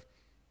good.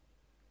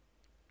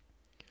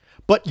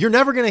 But you're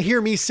never going to hear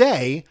me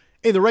say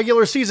in the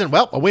regular season,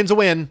 well, a win's a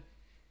win.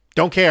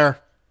 Don't care.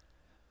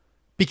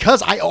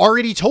 Because I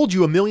already told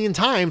you a million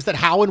times that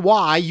how and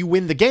why you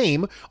win the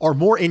game are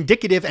more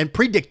indicative and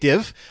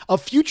predictive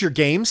of future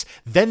games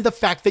than the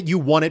fact that you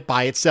won it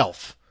by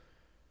itself.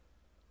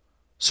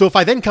 So if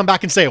I then come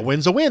back and say a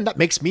win's a win, that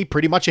makes me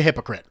pretty much a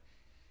hypocrite.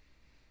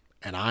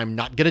 And I'm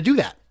not going to do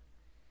that.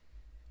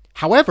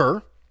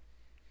 However,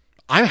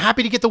 I'm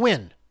happy to get the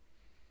win.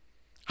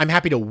 I'm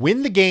happy to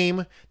win the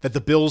game that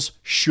the Bills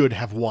should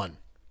have won.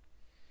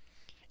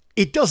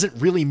 It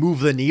doesn't really move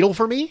the needle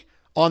for me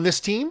on this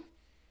team,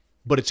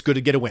 but it's good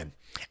to get a win.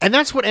 And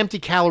that's what empty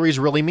calories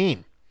really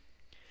mean.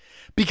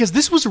 Because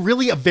this was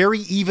really a very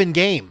even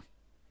game.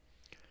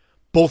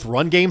 Both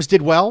run games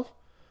did well.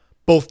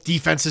 Both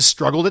defenses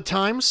struggled at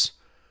times.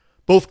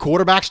 Both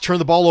quarterbacks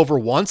turned the ball over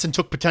once and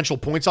took potential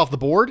points off the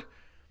board.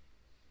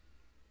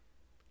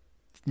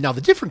 Now,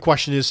 the different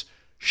question is,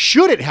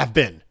 should it have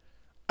been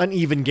an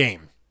even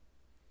game?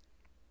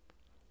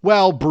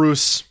 Well,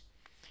 Bruce,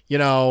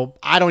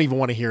 I don't even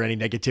want to hear any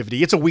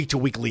negativity. It's a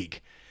week-to-week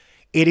league.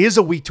 It is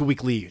a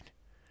week-to-week league.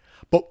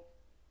 But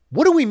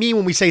what do we mean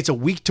when we say it's a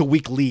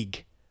week-to-week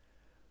league?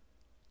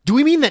 Do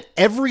we mean that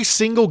every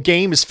single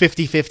game is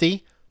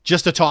 50-50?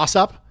 Just a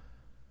toss-up?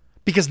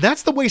 Because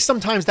that's the way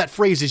sometimes that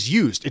phrase is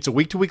used. It's a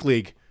week-to-week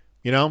league.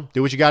 Do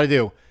what you got to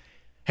do.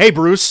 Hey,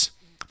 Bruce,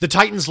 the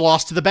Titans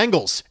lost to the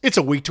Bengals. It's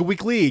a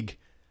week-to-week league.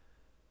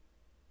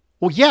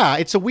 Well, yeah,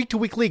 it's a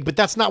week-to-week league, but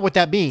that's not what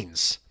that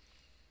means.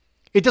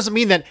 It doesn't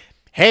mean that,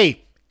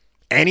 hey,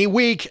 any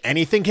week,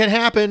 anything can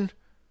happen.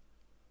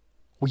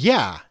 Well,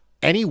 yeah,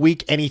 any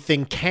week,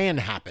 anything can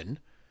happen.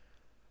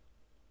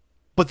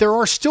 But there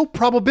are still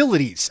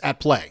probabilities at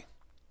play.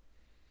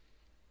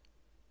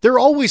 There are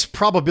always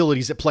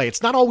probabilities at play.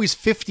 It's not always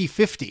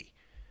 50-50.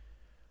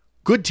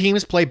 Good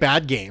teams play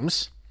bad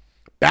games.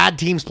 Bad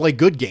teams play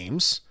good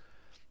games.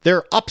 There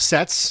are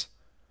upsets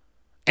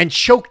and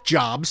choke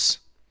jobs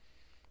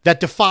that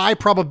defy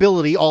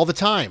probability all the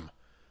time.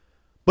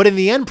 But in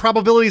the end,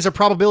 probabilities are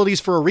probabilities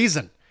for a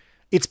reason.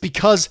 It's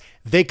because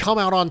they come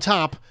out on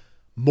top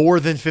more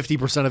than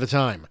 50% of the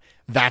time.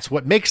 That's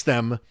what makes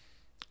them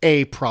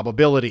a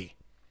probability.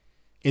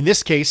 In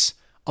this case,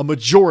 a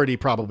majority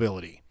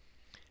probability.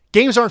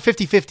 Games aren't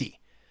 50-50.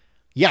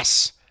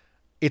 Yes,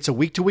 it's a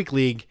week-to-week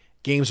league.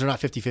 Games are not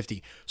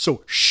 50-50.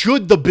 So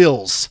should the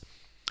Bills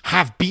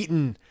have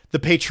beaten the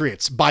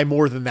Patriots by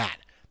more than that?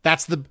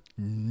 That's the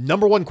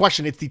number one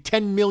question. It's the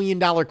 $10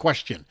 million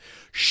question.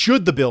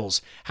 Should the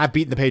Bills have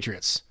beaten the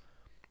Patriots?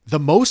 The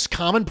most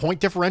common point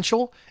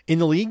differential in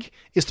the league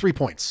is 3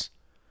 points.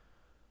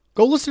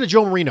 Go listen to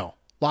Joe Marino,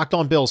 Locked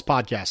On Bills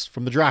podcast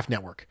from the Draft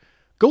Network.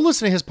 Go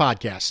listen to his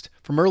podcast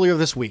from earlier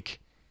this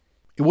week.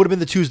 It would have been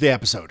the Tuesday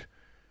episode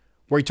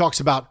where he talks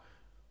about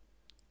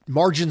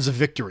margins of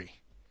victory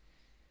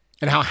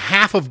and how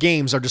half of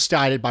games are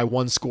decided by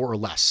one score or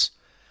less.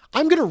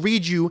 I'm going to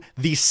read you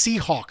the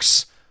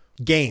Seahawks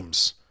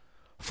games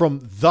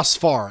from thus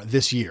far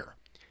this year.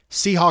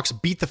 Seahawks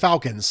beat the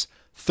Falcons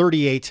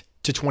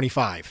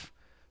 38-25.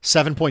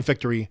 7-point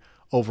victory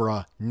over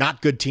a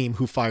not good team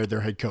who fired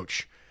their head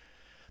coach.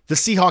 The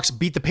Seahawks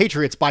beat the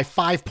Patriots by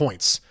 5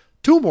 points,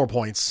 2 more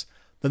points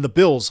than the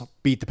Bills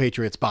beat the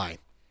Patriots by.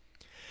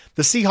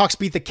 The Seahawks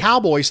beat the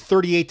Cowboys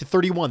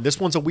 38-31. This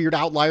one's a weird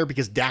outlier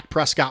because Dak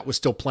Prescott was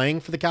still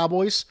playing for the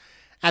Cowboys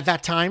at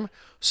that time,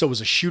 so it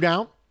was a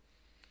shootout.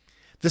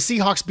 The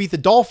Seahawks beat the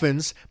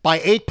Dolphins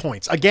by 8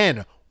 points.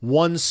 Again,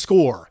 one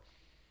score.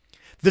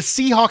 The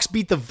Seahawks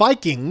beat the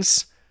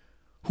Vikings,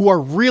 who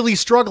are really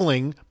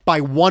struggling, by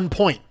 1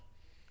 point.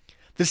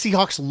 The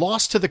Seahawks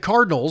lost to the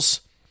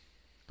Cardinals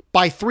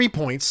by 3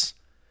 points.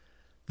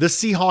 The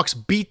Seahawks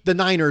beat the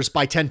Niners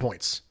by 10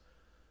 points.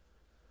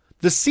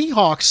 The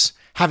Seahawks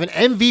have an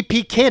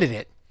MVP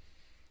candidate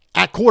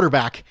at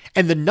quarterback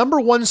and the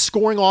number one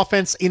scoring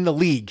offense in the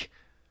league.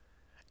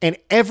 And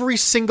every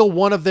single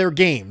one of their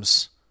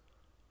games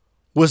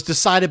was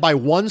decided by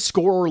one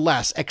score or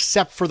less,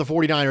 except for the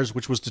 49ers,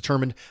 which was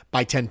determined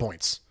by 10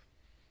 points.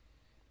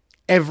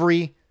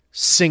 Every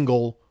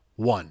single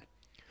one.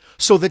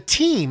 So the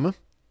team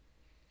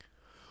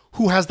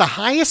who has the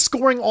highest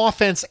scoring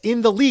offense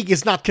in the league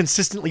is not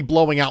consistently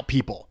blowing out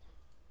people.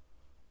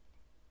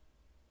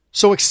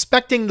 So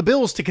expecting the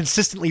Bills to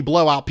consistently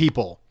blow out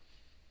people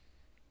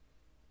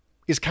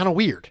is kind of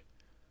weird.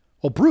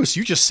 Well, Bruce,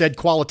 you just said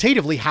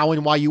qualitatively how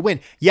and why you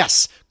win.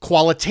 Yes,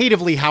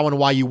 qualitatively how and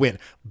why you win.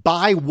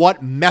 By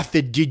what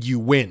method did you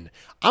win?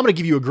 I'm going to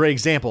give you a great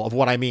example of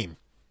what I mean.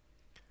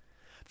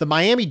 The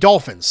Miami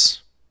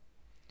Dolphins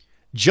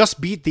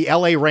just beat the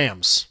LA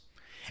Rams.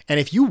 And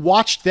if you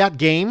watched that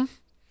game,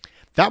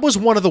 that was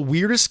one of the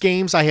weirdest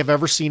games I have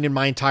ever seen in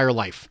my entire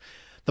life.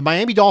 The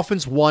Miami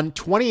Dolphins won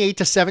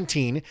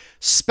 28-17,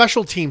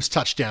 special teams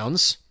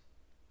touchdowns,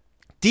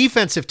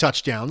 defensive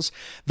touchdowns.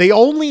 They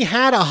only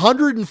had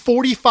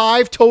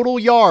 145 total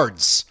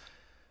yards,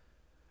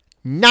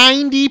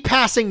 90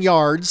 passing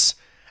yards,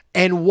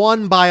 and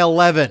won by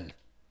 11.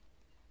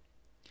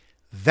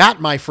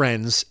 That, my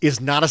friends, is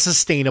not a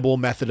sustainable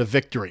method of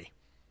victory.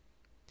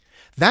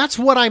 That's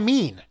what I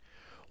mean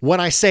when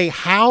I say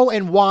how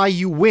and why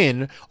you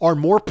win are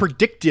more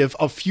predictive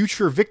of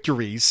future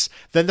victories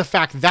than the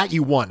fact that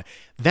you won.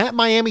 That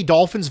Miami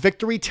Dolphins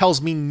victory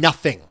tells me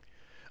nothing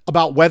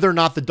about whether or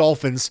not the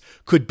Dolphins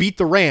could beat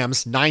the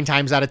Rams 9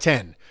 times out of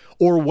 10,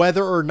 or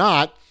whether or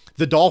not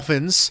the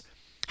Dolphins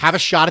have a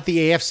shot at the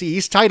AFC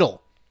East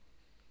title.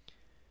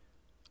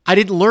 I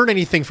didn't learn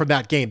anything from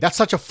that game. That's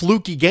such a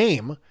fluky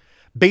game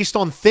based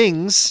on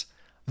things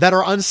that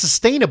are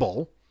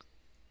unsustainable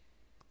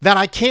that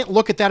I can't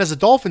look at that as a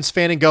Dolphins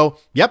fan and go,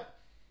 yep,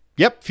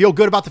 feel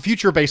good about the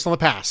future based on the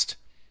past.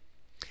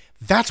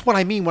 That's what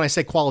I mean when I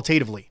say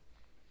qualitatively.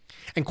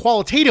 And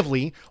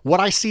qualitatively, what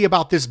I see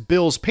about this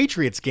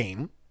Bills-Patriots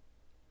game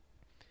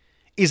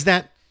is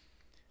that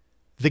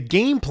the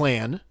game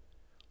plan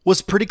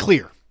was pretty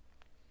clear.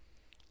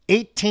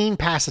 18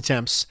 pass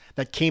attempts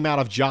that came out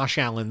of Josh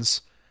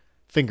Allen's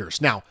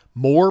fingers. Now,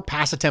 more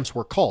pass attempts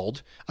were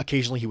called.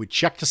 Occasionally he would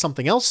check to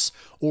something else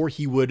or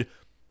he would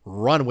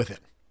run with it.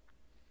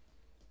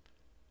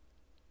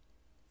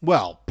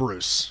 Well,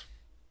 Bruce,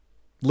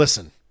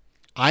 listen,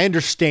 I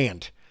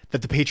understand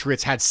that the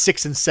Patriots had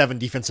 6 and 7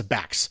 defensive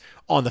backs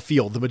on the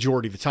field the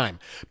majority of the time,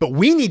 but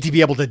we need to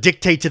be able to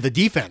dictate to the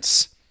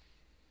defense.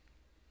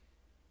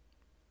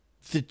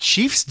 The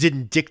Chiefs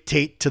didn't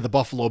dictate to the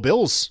Buffalo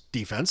Bills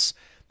defense.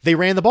 They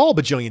ran the ball a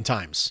bajillion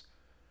times.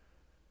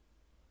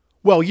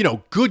 Well,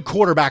 good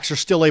quarterbacks are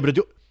still able to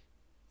do.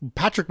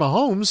 Patrick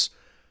Mahomes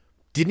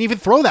didn't even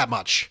throw that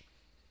much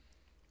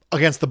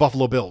against the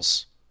Buffalo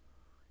Bills.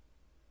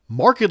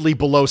 Markedly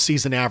below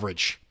season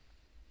average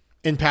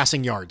in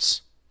passing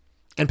yards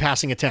and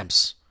passing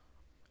attempts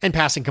and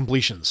passing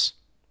completions.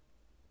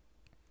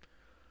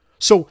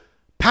 So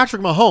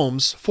Patrick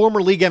Mahomes,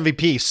 former league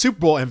MVP, Super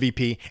Bowl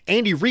MVP,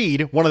 Andy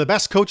Reid, one of the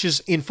best coaches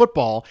in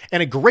football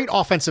and a great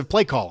offensive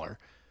play caller,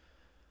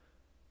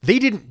 they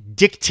didn't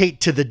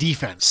dictate to the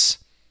defense.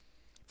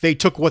 They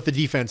took what the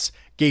defense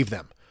gave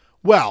them.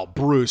 Well,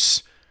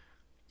 Bruce,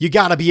 you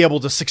got to be able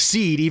to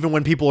succeed even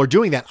when people are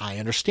doing that. I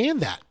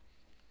understand that.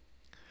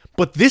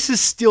 But this is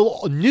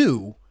still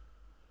new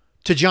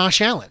to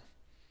Josh Allen.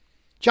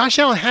 Josh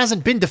Allen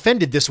hasn't been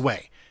defended this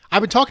way.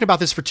 I've been talking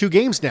about this for 2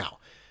 games now.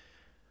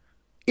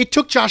 It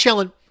took Josh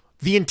Allen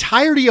the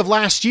entirety of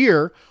last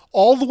year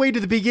all the way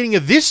to the beginning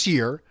of this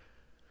year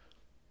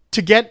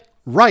to get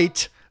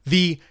right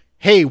the,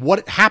 hey,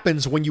 what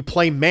happens when you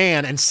play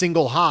man and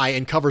single high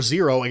and cover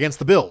 0 against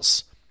the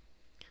Bills?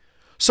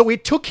 So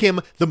it took him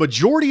the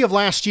majority of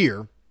last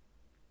year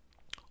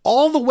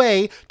all the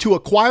way to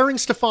acquiring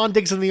Stephon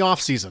Diggs in the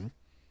offseason,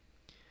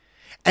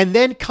 and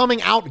then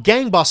coming out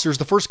gangbusters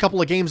the first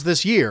couple of games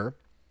this year.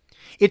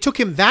 It took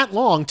him that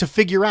long to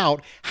figure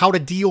out how to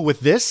deal with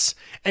this,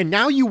 and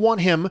now you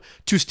want him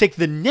to take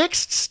the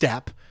next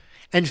step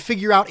and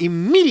figure out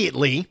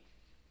immediately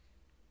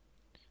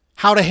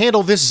how to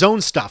handle this zone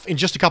stuff in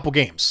just a couple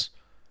games.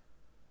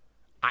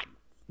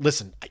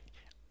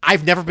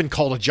 I've never been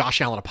called a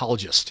Josh Allen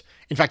apologist.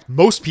 In fact,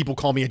 most people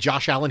call me a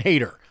Josh Allen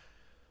hater.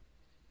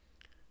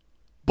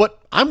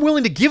 But I'm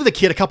willing to give the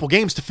kid a couple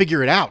games to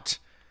figure it out.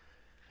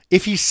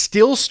 If he's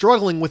still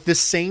struggling with this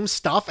same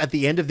stuff at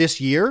the end of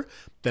this year,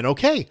 then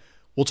okay,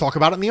 we'll talk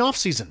about it in the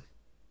offseason.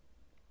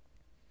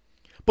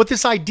 But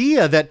this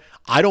idea that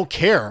I don't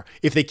care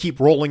if they keep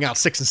rolling out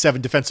 6 and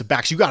 7 defensive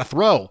backs, you got to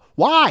throw.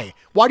 Why?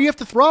 Why do you have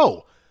to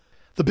throw?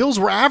 The Bills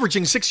were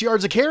averaging 6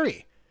 yards a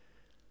carry.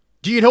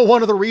 Do you know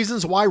one of the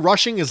reasons why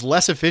rushing is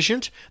less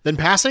efficient than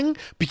passing?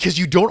 Because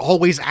you don't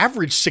always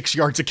average 6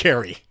 yards a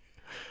carry.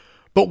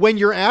 But when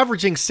you're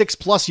averaging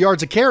 6+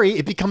 yards a carry,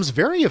 it becomes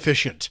very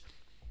efficient.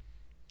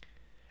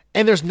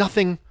 And there's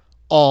nothing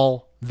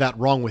all that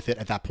wrong with it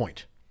at that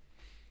point.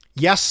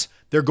 Yes,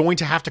 they're going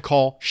to have to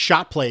call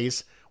shot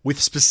plays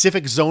with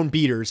specific zone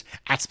beaters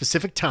at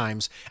specific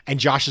times, and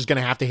Josh is going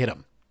to have to hit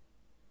them.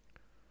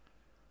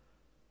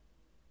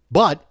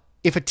 But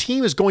if a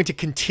team is going to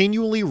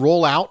continually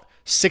roll out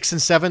 6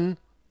 and 7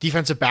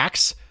 defensive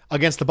backs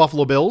against the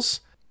Buffalo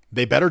Bills,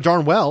 they better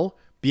darn well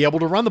be able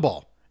to run the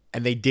ball.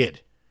 And they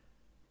did.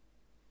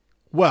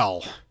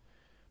 Well,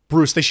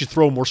 Bruce, they should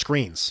throw more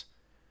screens.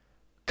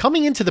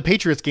 Coming into the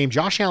Patriots game,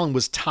 Josh Allen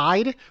was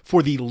tied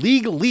for the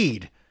league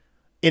lead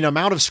in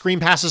amount of screen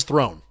passes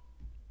thrown.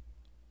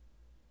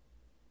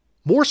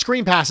 More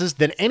screen passes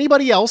than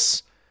anybody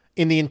else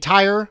in the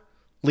entire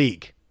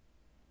league.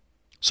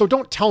 So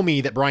don't tell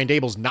me that Brian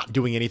Daboll's not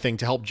doing anything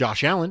to help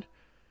Josh Allen.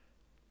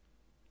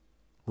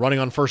 Running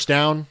on first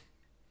down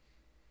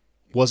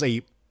was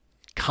a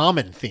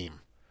common theme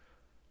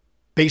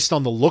based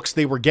on the looks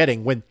they were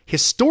getting when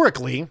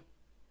historically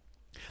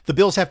the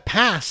Bills have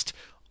passed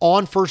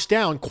on first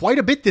down quite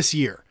a bit this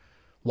year.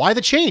 Why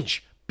the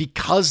change?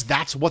 Because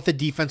that's what the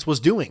defense was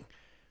doing.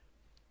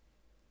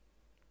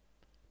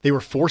 They were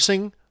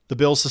forcing the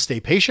Bills to stay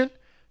patient,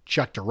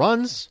 check to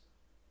runs.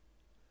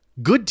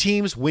 Good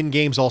teams win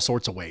games all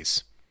sorts of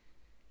ways.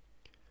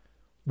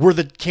 Were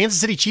the Kansas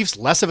City Chiefs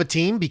less of a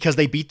team because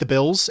they beat the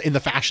Bills in the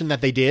fashion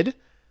that they did?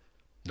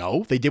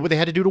 No, they did what they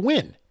had to do to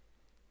win.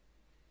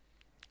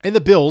 And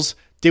the Bills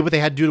did what they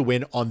had to do to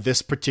win on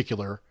this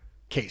particular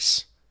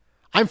case.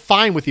 I'm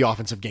fine with the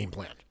offensive game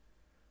plan.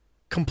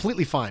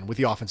 Completely fine with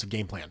the offensive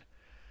game plan.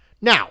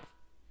 Now,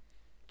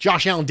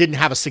 Josh Allen didn't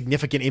have a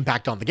significant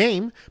impact on the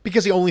game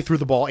because he only threw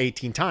the ball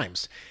 18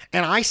 times.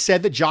 And I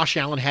said that Josh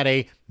Allen had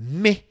a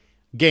meh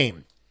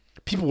game.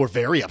 People were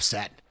very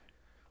upset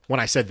when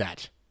I said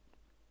that.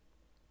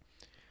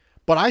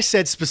 But I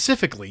said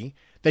specifically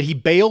that he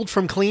bailed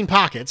from clean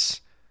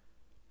pockets.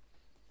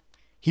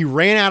 He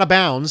ran out of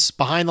bounds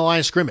behind the line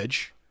of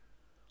scrimmage.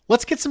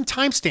 Let's get some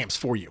timestamps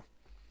for you.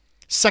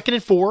 2nd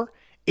and 4,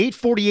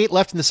 8:48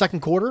 left in the second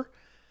quarter.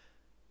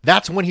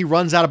 That's when he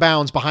runs out of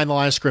bounds behind the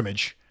line of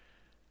scrimmage.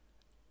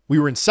 We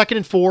were in 2nd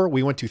and 4.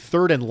 We went to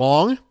 3rd and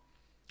long.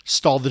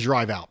 Stalled the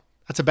drive out.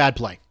 That's a bad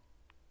play.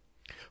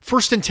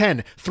 1st and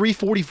 10,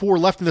 3:44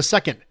 left in the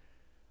second.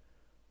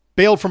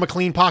 Bailed from a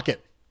clean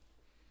pocket.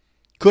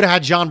 Could have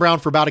had John Brown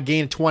for about a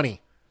gain of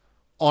 20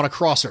 on a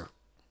crosser.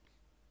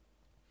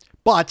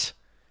 But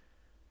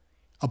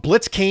a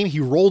blitz came. He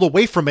rolled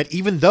away from it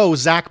even though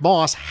Zach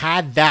Moss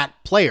had that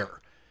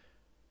player.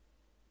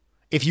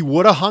 If he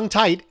would have hung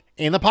tight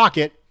in the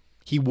pocket,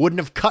 he wouldn't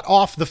have cut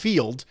off the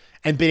field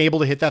and been able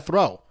to hit that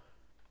throw.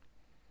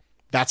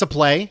 That's a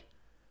play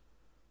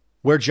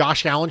where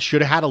Josh Allen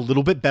should have had a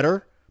little bit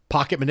better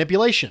pocket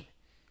manipulation.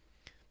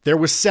 There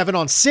was 7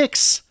 on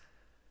 6,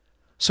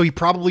 so he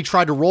probably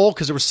tried to roll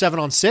because there was 7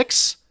 on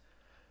 6.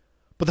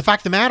 But the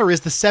fact of the matter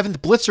is the 7th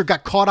blitzer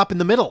got caught up in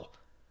the middle.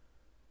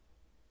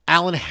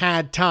 Allen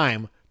had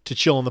time to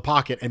chill in the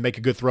pocket and make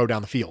a good throw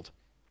down the field.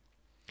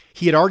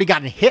 He had already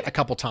gotten hit a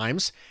couple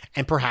times,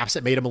 and perhaps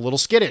it made him a little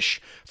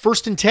skittish.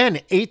 1st and 10,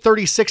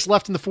 8:36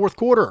 left in the fourth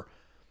quarter.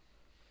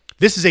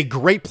 This is a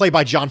great play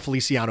by John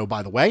Feliciano,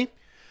 by the way.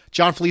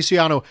 John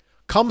Feliciano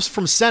comes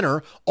from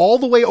center all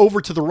the way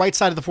over to the right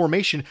side of the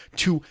formation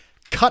to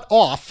cut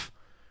off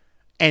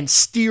and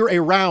steer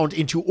around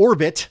into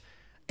orbit.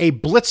 A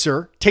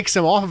blitzer takes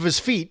him off of his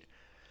feet.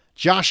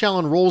 Josh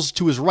Allen rolls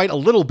to his right a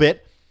little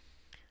bit,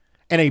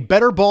 and a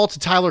better ball to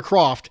Tyler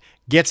Kroft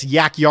gets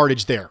yak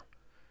yardage there.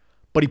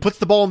 But he puts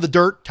the ball in the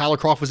dirt. Tyler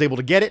Kroft was able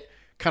to get it,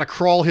 kind of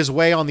crawl his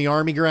way on the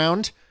Army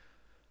ground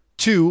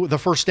to the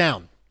first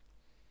down.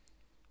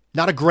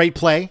 Not a great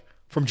play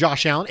from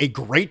Josh Allen, a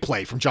great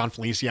play from John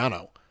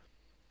Feliciano.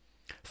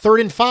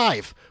 3rd and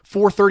 5,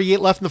 4:38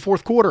 left in the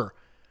fourth quarter.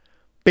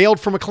 Bailed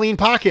from a clean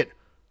pocket,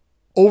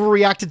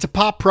 overreacted to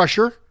pop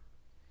pressure,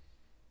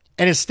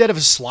 and instead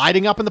of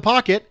sliding up in the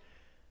pocket,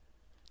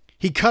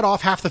 he cut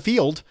off half the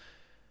field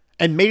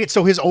and made it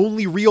so his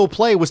only real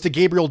play was to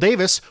Gabriel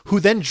Davis, who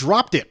then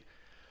dropped it.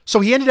 So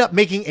he ended up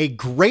making a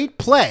great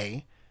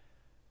play,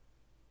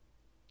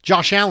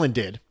 Josh Allen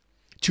did,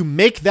 to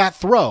make that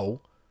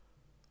throw,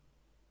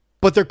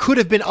 but there could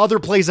have been other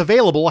plays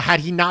available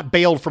had he not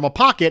bailed from a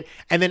pocket,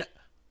 and then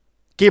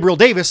Gabriel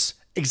Davis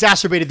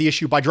exacerbated the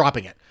issue by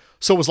dropping it.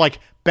 So it was like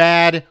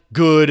bad,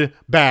 good,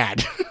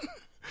 bad.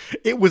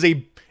 It was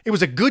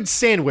a good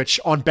sandwich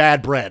on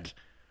bad bread.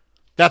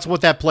 That's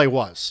what that play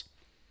was.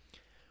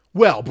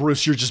 Well,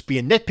 Bruce, you're just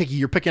being nitpicky.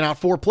 You're picking out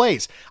 4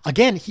 plays.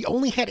 Again, he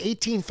only had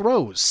 18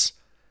 throws.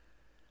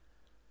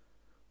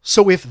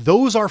 So if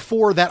those are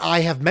 4 that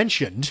I have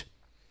mentioned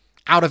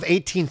out of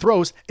 18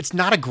 throws, it's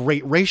not a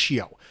great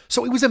ratio.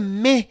 So it was a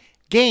meh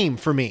game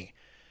for me.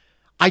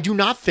 I do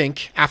not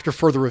think, after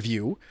further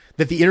review,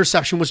 that the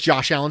interception was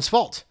Josh Allen's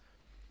fault.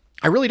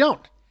 I really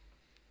don't.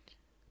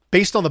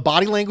 Based on the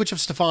body language of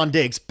Stephon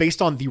Diggs,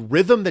 based on the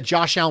rhythm that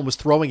Josh Allen was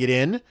throwing it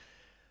in,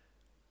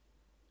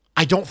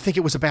 I don't think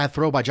it was a bad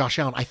throw by Josh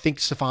Allen. I think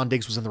Stephon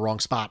Diggs was in the wrong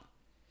spot.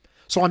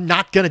 So I'm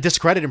not going to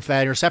discredit him for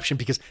that interception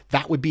because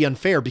that would be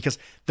unfair because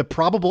the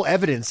probable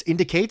evidence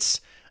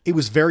indicates it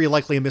was very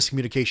likely a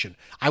miscommunication.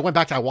 I went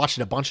back and I watched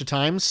it a bunch of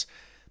times.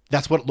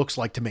 That's what it looks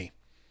like to me.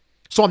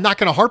 So I'm not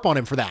going to harp on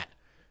him for that.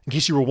 In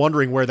case you were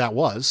wondering where that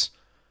was.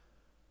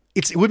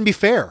 It wouldn't be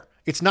fair.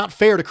 It's not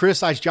fair to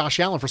criticize Josh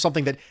Allen for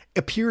something that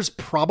appears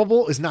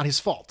probable is not his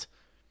fault.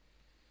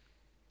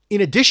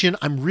 In addition,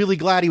 I'm really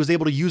glad he was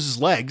able to use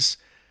his legs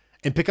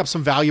and pick up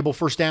some valuable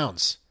first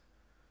downs.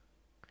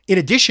 In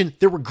addition,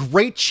 there were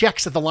great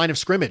checks at the line of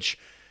scrimmage.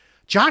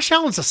 Josh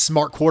Allen's a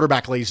smart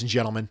quarterback, ladies and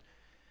gentlemen.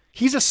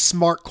 He's a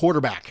smart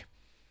quarterback.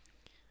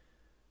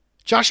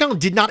 Josh Allen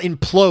did not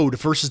implode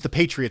versus the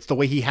Patriots the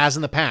way he has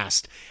in the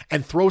past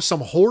and throw some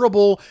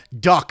horrible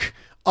duck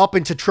up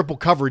into triple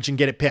coverage and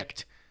get it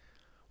picked.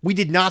 We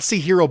did not see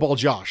hero ball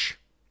Josh.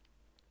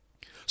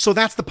 So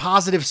that's the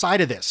positive side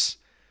of this.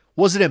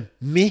 Was it a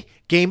meh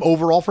game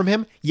overall from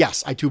him?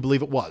 Yes, I too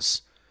believe it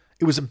was.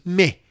 It was a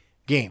meh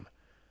game.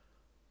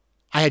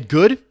 I had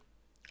good,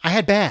 I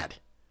had bad.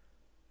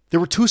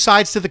 There were 2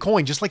 sides to the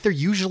coin, just like there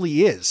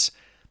usually is.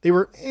 They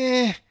were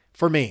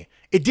for me.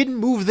 It didn't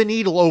move the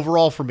needle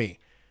overall for me.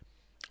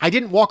 I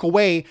didn't walk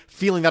away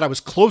feeling that I was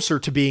closer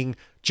to being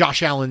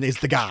Josh Allen is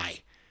the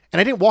guy. And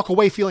I didn't walk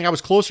away feeling I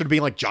was closer to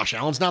being like Josh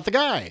Allen's not the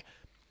guy.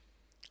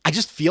 I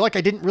just feel like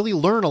I didn't really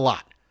learn a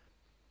lot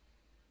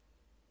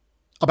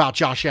about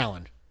Josh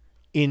Allen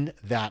in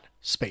that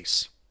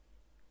space.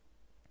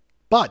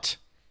 But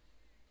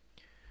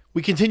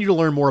we continue to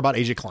learn more about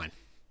AJ Klein.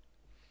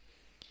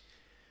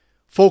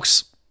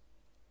 Folks,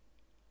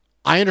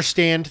 I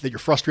understand that you're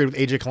frustrated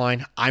with AJ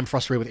Klein. I'm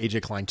frustrated with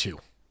AJ Klein too.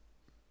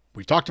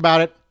 We've talked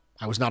about it.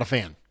 I was not a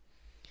fan.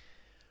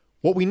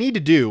 What we need to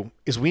do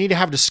is we need to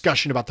have a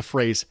discussion about the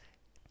phrase,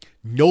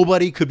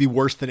 nobody could be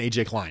worse than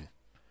AJ Klein.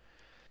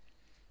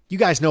 You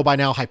guys know by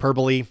now,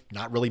 hyperbole,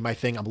 not really my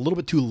thing. I'm a little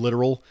bit too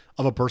literal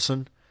of a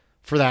person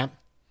for that.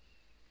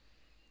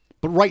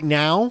 But right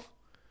now,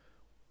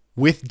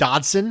 with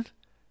Dodson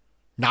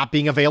not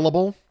being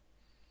available,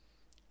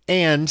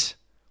 and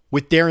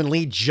with Darren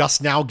Lee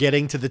just now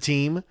getting to the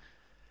team,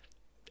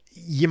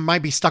 you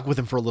might be stuck with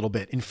him for a little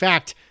bit. In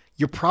fact,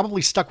 you're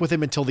probably stuck with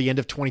him until the end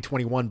of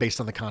 2021 based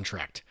on the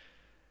contract.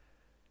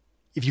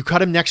 If you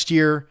cut him next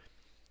year,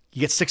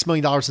 you get $6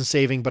 million in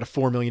saving, but a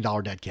 $4 million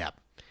dead cap.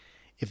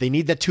 If they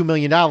need that $2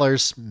 million,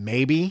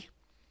 maybe.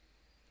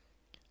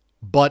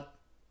 But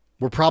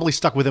we're probably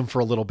stuck with him for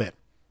a little bit.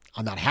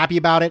 I'm not happy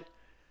about it.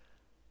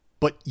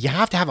 But you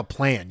have to have a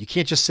plan. You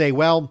can't just say,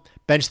 well,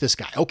 bench this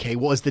guy. Okay,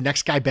 well, is the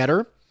next guy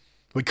better?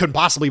 He couldn't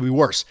possibly be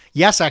worse.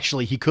 Yes,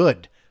 actually, he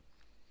could.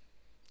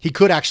 He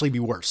could actually be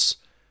worse.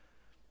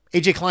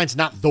 AJ Klein's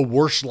not the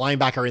worst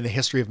linebacker in the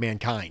history of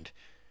mankind.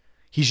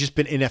 He's just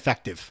been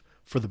ineffective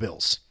for the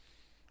Bills.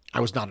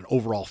 I was not an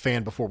overall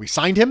fan before we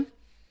signed him,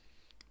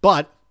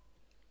 but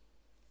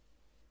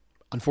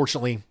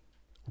unfortunately,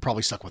 we're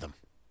probably stuck with him.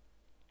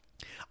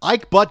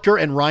 Ike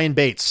Boettger and Ryan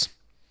Bates.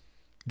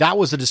 That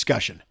was a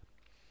discussion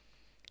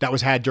that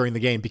was had during the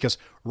game because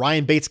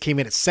Ryan Bates came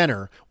in at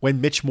center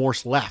when Mitch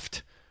Morse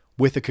left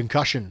with a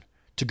concussion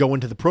to go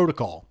into the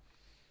protocol.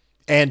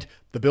 And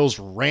the Bills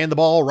ran the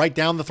ball right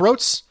down the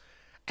throats.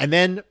 And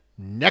then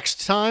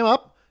next time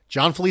up,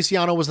 John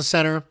Feliciano was the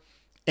center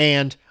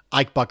and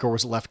Ike Boettger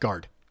was the left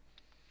guard.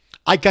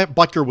 Ike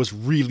Boettger was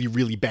really,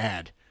 really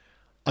bad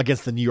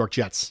against the New York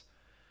Jets.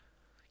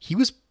 He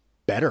was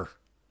better.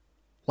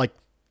 Like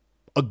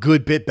a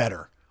good bit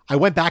better. I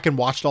went back and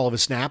watched all of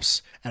his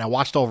snaps and I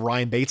watched all of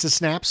Ryan Bates'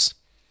 snaps.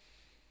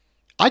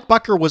 Ike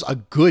Boettger was a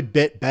good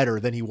bit better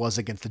than he was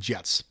against the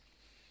Jets,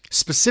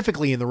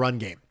 specifically in the run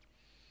game.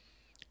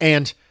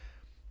 And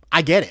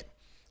I get it.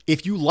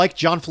 If you like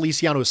John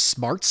Feliciano's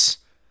smarts,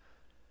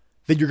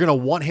 then you're going to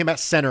want him at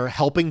center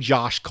helping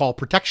Josh call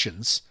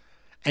protections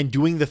and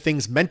doing the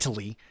things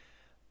mentally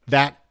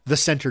that the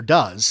center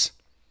does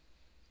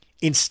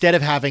instead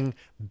of having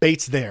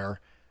Bates there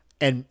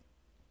and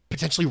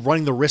potentially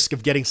running the risk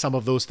of getting some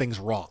of those things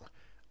wrong.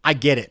 I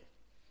get it.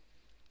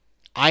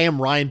 I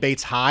am Ryan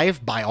Bates'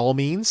 hive by all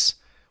means.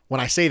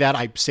 When I say that,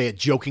 I say it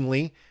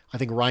jokingly. I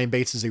think Ryan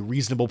Bates is a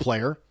reasonable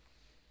player,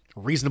 a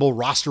reasonable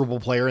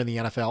rosterable player in the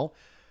NFL.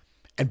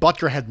 And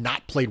Boettger had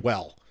not played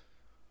well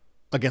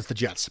against the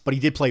Jets, but he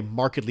did play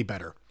markedly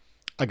better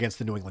against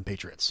the New England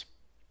Patriots.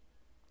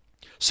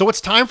 So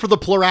it's time for the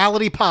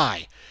plurality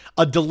pie,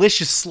 a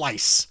delicious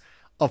slice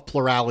of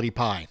plurality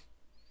pie.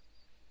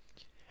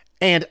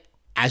 And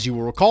as you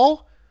will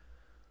recall,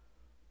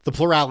 the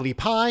plurality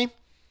pie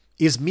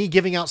is me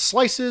giving out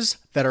slices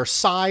that are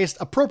sized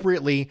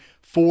appropriately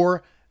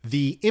for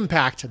the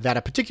impact that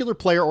a particular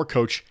player or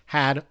coach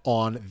had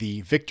on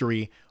the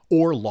victory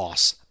or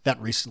loss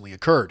that recently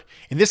occurred.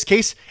 In this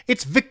case,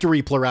 it's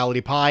victory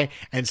plurality pie,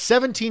 and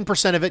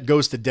 17% of it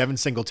goes to Devin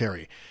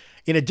Singletary.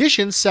 In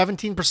addition,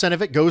 17%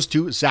 of it goes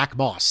to Zach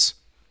Moss.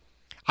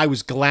 I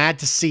was glad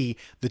to see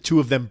the two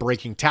of them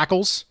breaking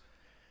tackles,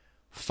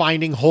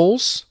 finding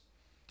holes,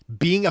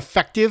 being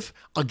effective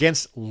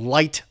against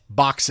light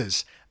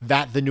boxes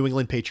that the New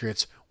England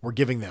Patriots were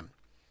giving them.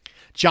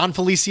 John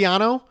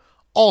Feliciano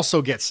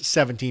also gets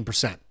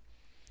 17%.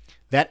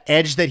 That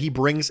edge that he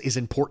brings is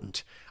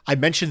important. I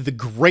mentioned the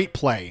great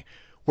play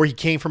where he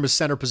came from his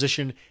center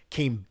position,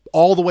 came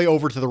all the way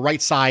over to the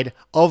right side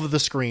of the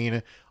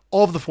screen,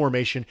 of the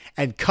formation,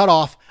 and cut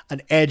off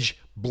an edge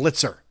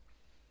blitzer.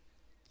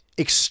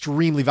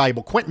 Extremely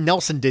valuable. Quentin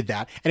Nelson did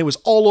that, and it was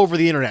all over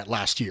the internet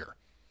last year.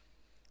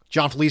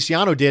 John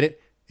Feliciano did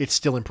it. It's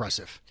still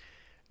impressive.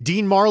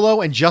 Dean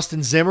Marlowe and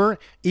Justin Zimmer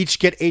each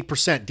get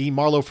 8%. Dean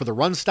Marlowe for the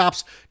run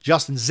stops,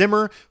 Justin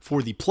Zimmer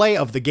for the play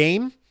of the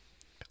game.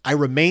 I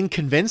remain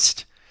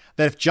convinced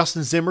that if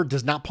Justin Zimmer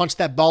does not punch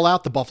that ball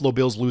out, the Buffalo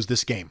Bills lose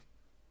this game.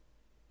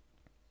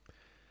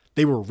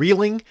 They were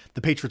reeling.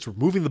 The Patriots were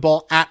moving the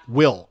ball at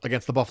will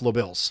against the Buffalo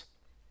Bills.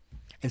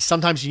 And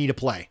sometimes you need a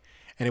play,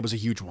 and it was a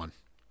huge one.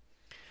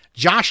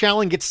 Josh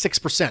Allen gets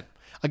 6%.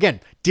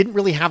 Again, didn't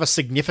really have a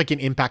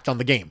significant impact on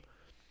the game.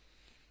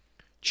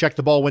 Checked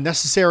the ball when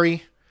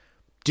necessary.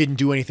 Didn't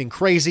do anything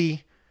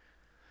crazy.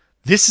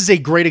 This is a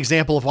great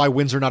example of why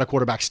wins are not a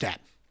quarterback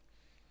stat.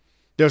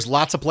 There's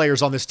lots of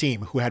players on this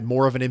team who had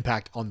more of an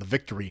impact on the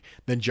victory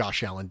than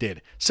Josh Allen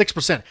did.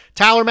 6%.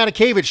 Tyler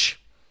Matakevich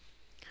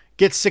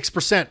gets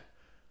 6%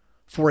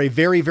 for a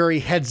very, very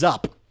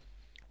heads-up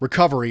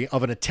recovery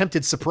of an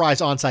attempted surprise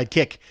onside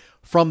kick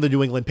from the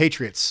New England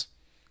Patriots.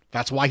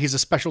 That's why he's a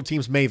special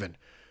teams maven.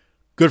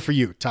 Good for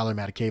you, Tyler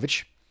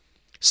Matakevich.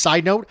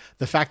 Side note,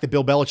 the fact that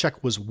Bill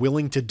Belichick was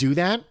willing to do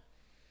that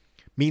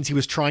means he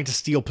was trying to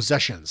steal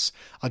possessions.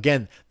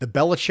 Again, the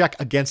Belichick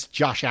against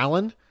Josh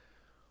Allen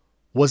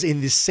was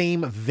in the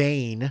same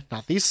vein,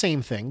 not the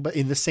same thing, but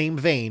in the same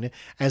vein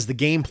as the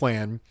game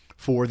plan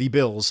for the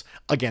Bills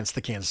against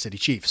the Kansas City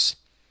Chiefs.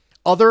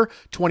 Other,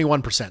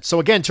 21%. So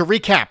again, to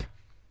recap,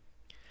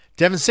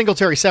 Devin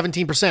Singletary,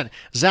 17%.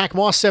 Zach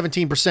Moss,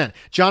 17%.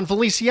 John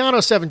Feliciano,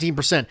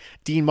 17%.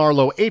 Dean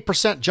Marlowe,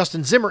 8%.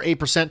 Justin Zimmer,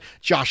 8%.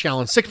 Josh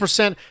Allen,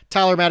 6%.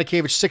 Tyler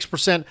Matakevich,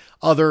 6%.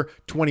 Other,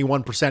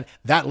 21%.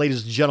 That,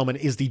 ladies and gentlemen,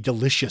 is the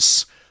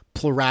delicious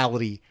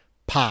plurality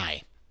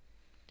pie.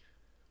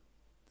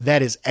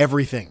 That is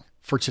everything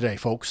for today,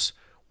 folks.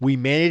 We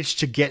managed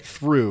to get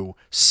through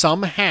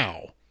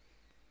somehow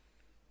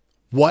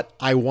what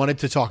I wanted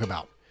to talk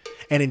about.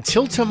 And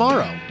until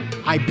tomorrow,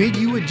 I bid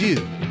you adieu,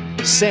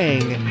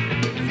 saying,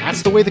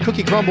 that's the way the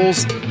cookie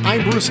crumbles.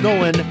 I'm Bruce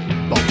Nolan,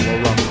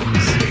 Buffalo Rumblings.